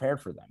and be prepared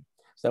for them.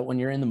 So that when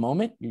you're in the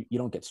moment, you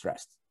don't get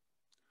stressed.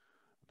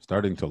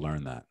 Starting to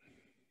learn that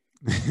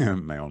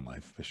in my own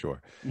life, for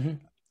sure.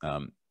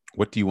 Mm-hmm.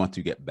 What do you want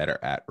to get better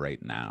at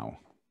right now?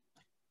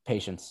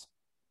 Patience.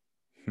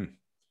 Okay.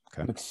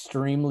 I'm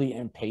extremely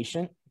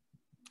impatient.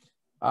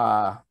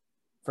 For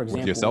example,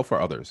 with yourself or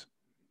others?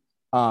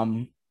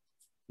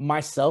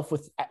 Myself,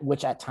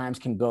 which at times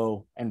can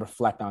go and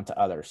reflect onto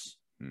others.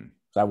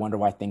 So I wonder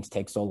why things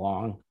take so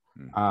long.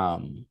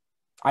 In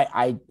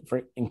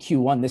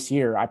Q1 this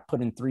year, I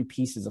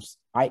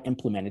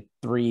implemented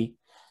 3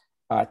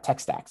 tech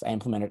stacks. I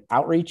implemented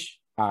outreach.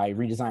 I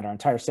redesigned our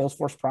entire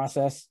Salesforce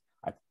process.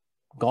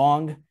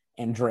 Gong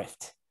and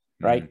Drift,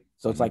 right?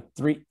 So it's like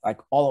 3, like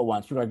all at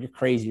once. People are like, you're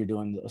crazy. You're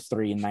doing those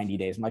 3 in 90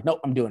 days. I'm like, nope,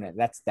 I'm doing it.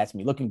 That's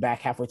me. Looking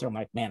back halfway through, I'm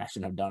like, man, I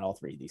shouldn't have done all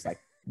 3 of these. Like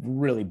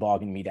really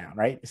bogging me down,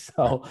 right?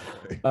 So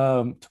took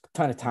a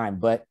ton of time,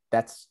 but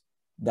that's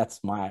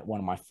one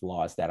of my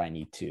flaws that I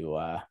need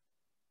to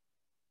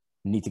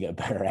get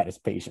better at is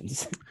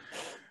patience.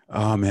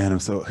 Oh man,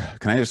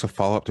 can I just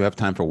follow up? Do I have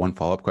time for one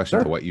follow-up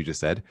question to what you just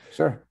said?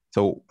 Sure.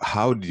 So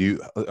how do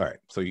you, all right,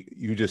 so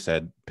you just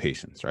said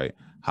patience, right?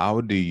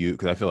 How do you,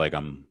 because I feel like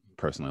I'm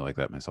personally like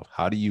that myself.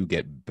 How do you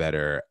get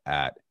better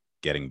at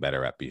getting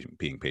better at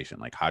being patient?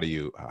 Like how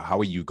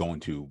are you going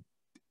to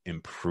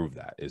improve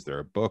that? Is there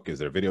a book? Is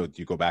there a video? Do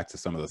you go back to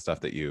some of the stuff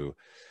that you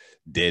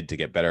did to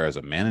get better as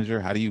a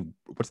manager?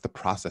 What's the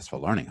process for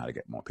learning how to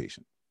get more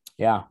patient?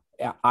 Yeah.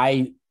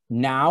 I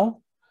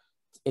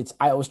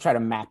always try to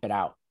map it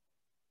out,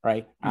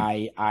 right?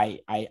 I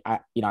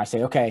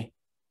say, okay,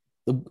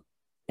 the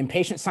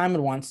impatient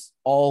Simon wants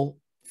all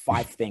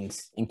 5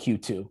 things in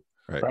Q2,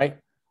 right?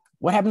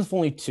 What happens if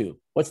only 2?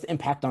 What's the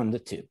impact on the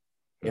 2?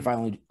 If I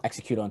only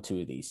execute on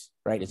 2 of these,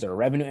 right? Is it a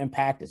revenue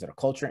impact? Is it a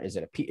culture? Is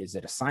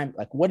it a sign?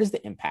 Like, what is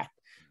the impact,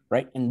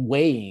 right? And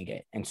weighing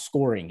it and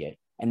scoring it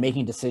and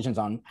making decisions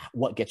on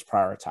what gets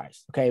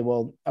prioritized. Okay,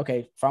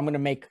 if I'm going to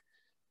make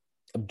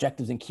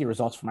objectives and key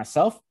results for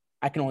myself,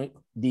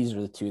 these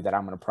are the 2 that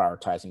I'm going to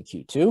prioritize in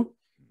Q2.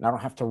 And I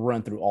don't have to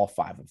run through all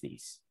 5 of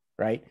these,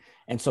 right?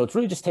 And so it's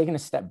really just taking a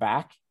step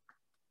back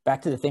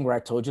to the thing where I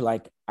told you,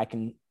 like, I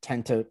can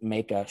tend to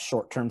make a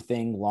short-term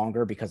thing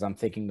longer because I'm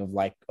thinking of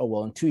like, oh,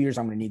 well, in 2 years,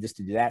 I'm going to need this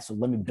to do that. So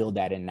let me build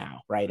that in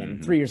now, right? And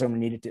in 3 years, I'm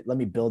going to need it to, let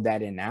me build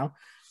that in now.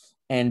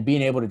 And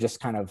being able to just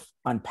kind of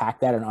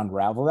unpack that and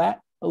unravel that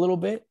a little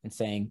bit and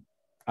saying,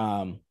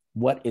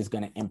 what is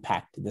going to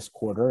impact this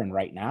quarter and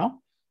right now,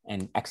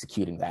 and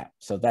executing that.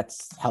 So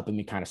that's helping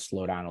me kind of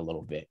slow down a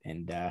little bit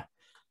and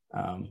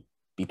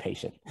be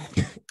patient.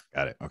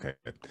 Got it. Okay.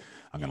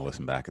 I'm going to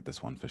listen back at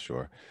this one for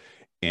sure.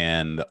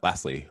 And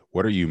lastly,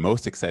 what are you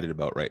most excited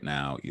about right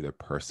now, either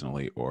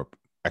personally or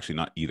actually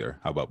not either?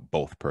 How about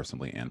both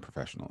personally and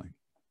professionally?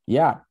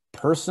 Yeah,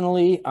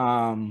 personally,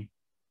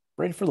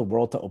 ready for the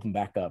world to open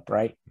back up,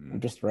 right?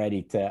 I'm just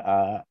ready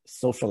to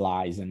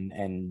socialize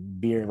and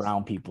be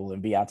around people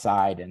and be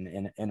outside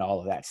and all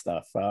of that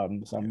stuff. So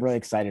I'm really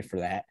excited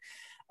for that.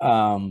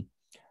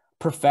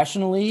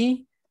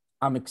 Professionally,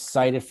 I'm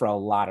excited for a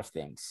lot of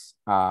things.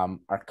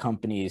 Our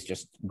company is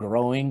just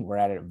growing. We're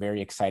at a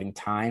very exciting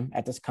time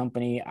at this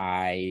company.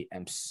 I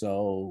am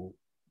so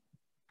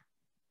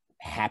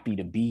happy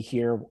to be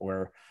here.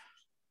 We're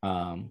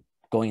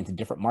going into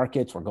different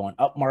markets. We're going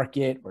up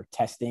market. We're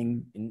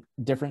testing in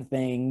different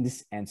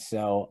things. And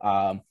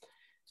so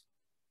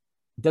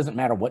it doesn't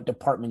matter what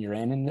department you're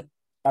in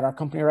at our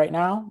company right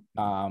now.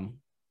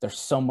 There's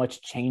so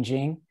much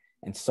changing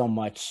and so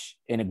much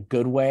in a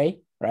good way,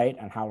 right?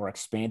 On how we're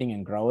expanding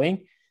and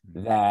growing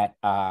that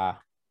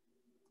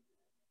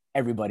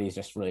everybody is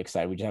just really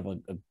excited. We just have a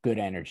good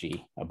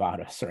energy about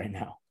us right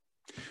now.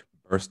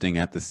 Bursting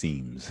at the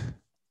seams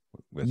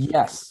with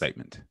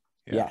excitement.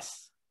 Yeah.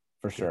 Yes,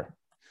 for sure.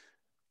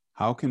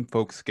 How can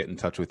folks get in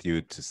touch with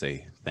you to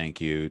say thank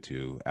you,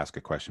 to ask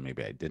a question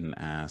maybe I didn't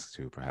ask,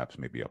 to perhaps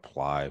maybe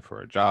apply for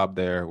a job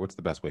there? What's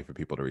the best way for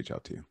people to reach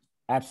out to you?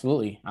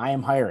 Absolutely. I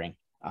am hiring.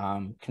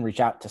 Can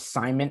reach out to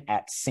Simon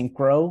at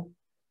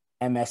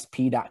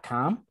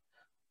SyncroMSP.com,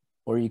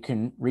 or you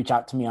can reach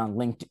out to me on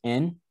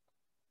LinkedIn,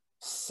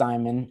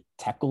 Simon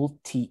Tecle,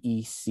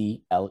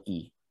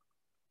 Tecle.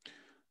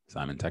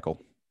 Simon Tecle,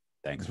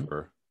 thanks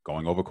for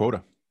going over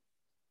quota.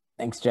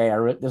 Thanks, Jay.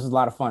 This was a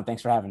lot of fun.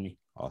 Thanks for having me.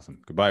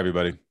 Awesome. Goodbye,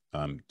 everybody.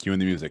 Cue in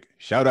the music.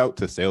 Shout out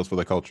to Sales for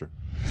the Culture.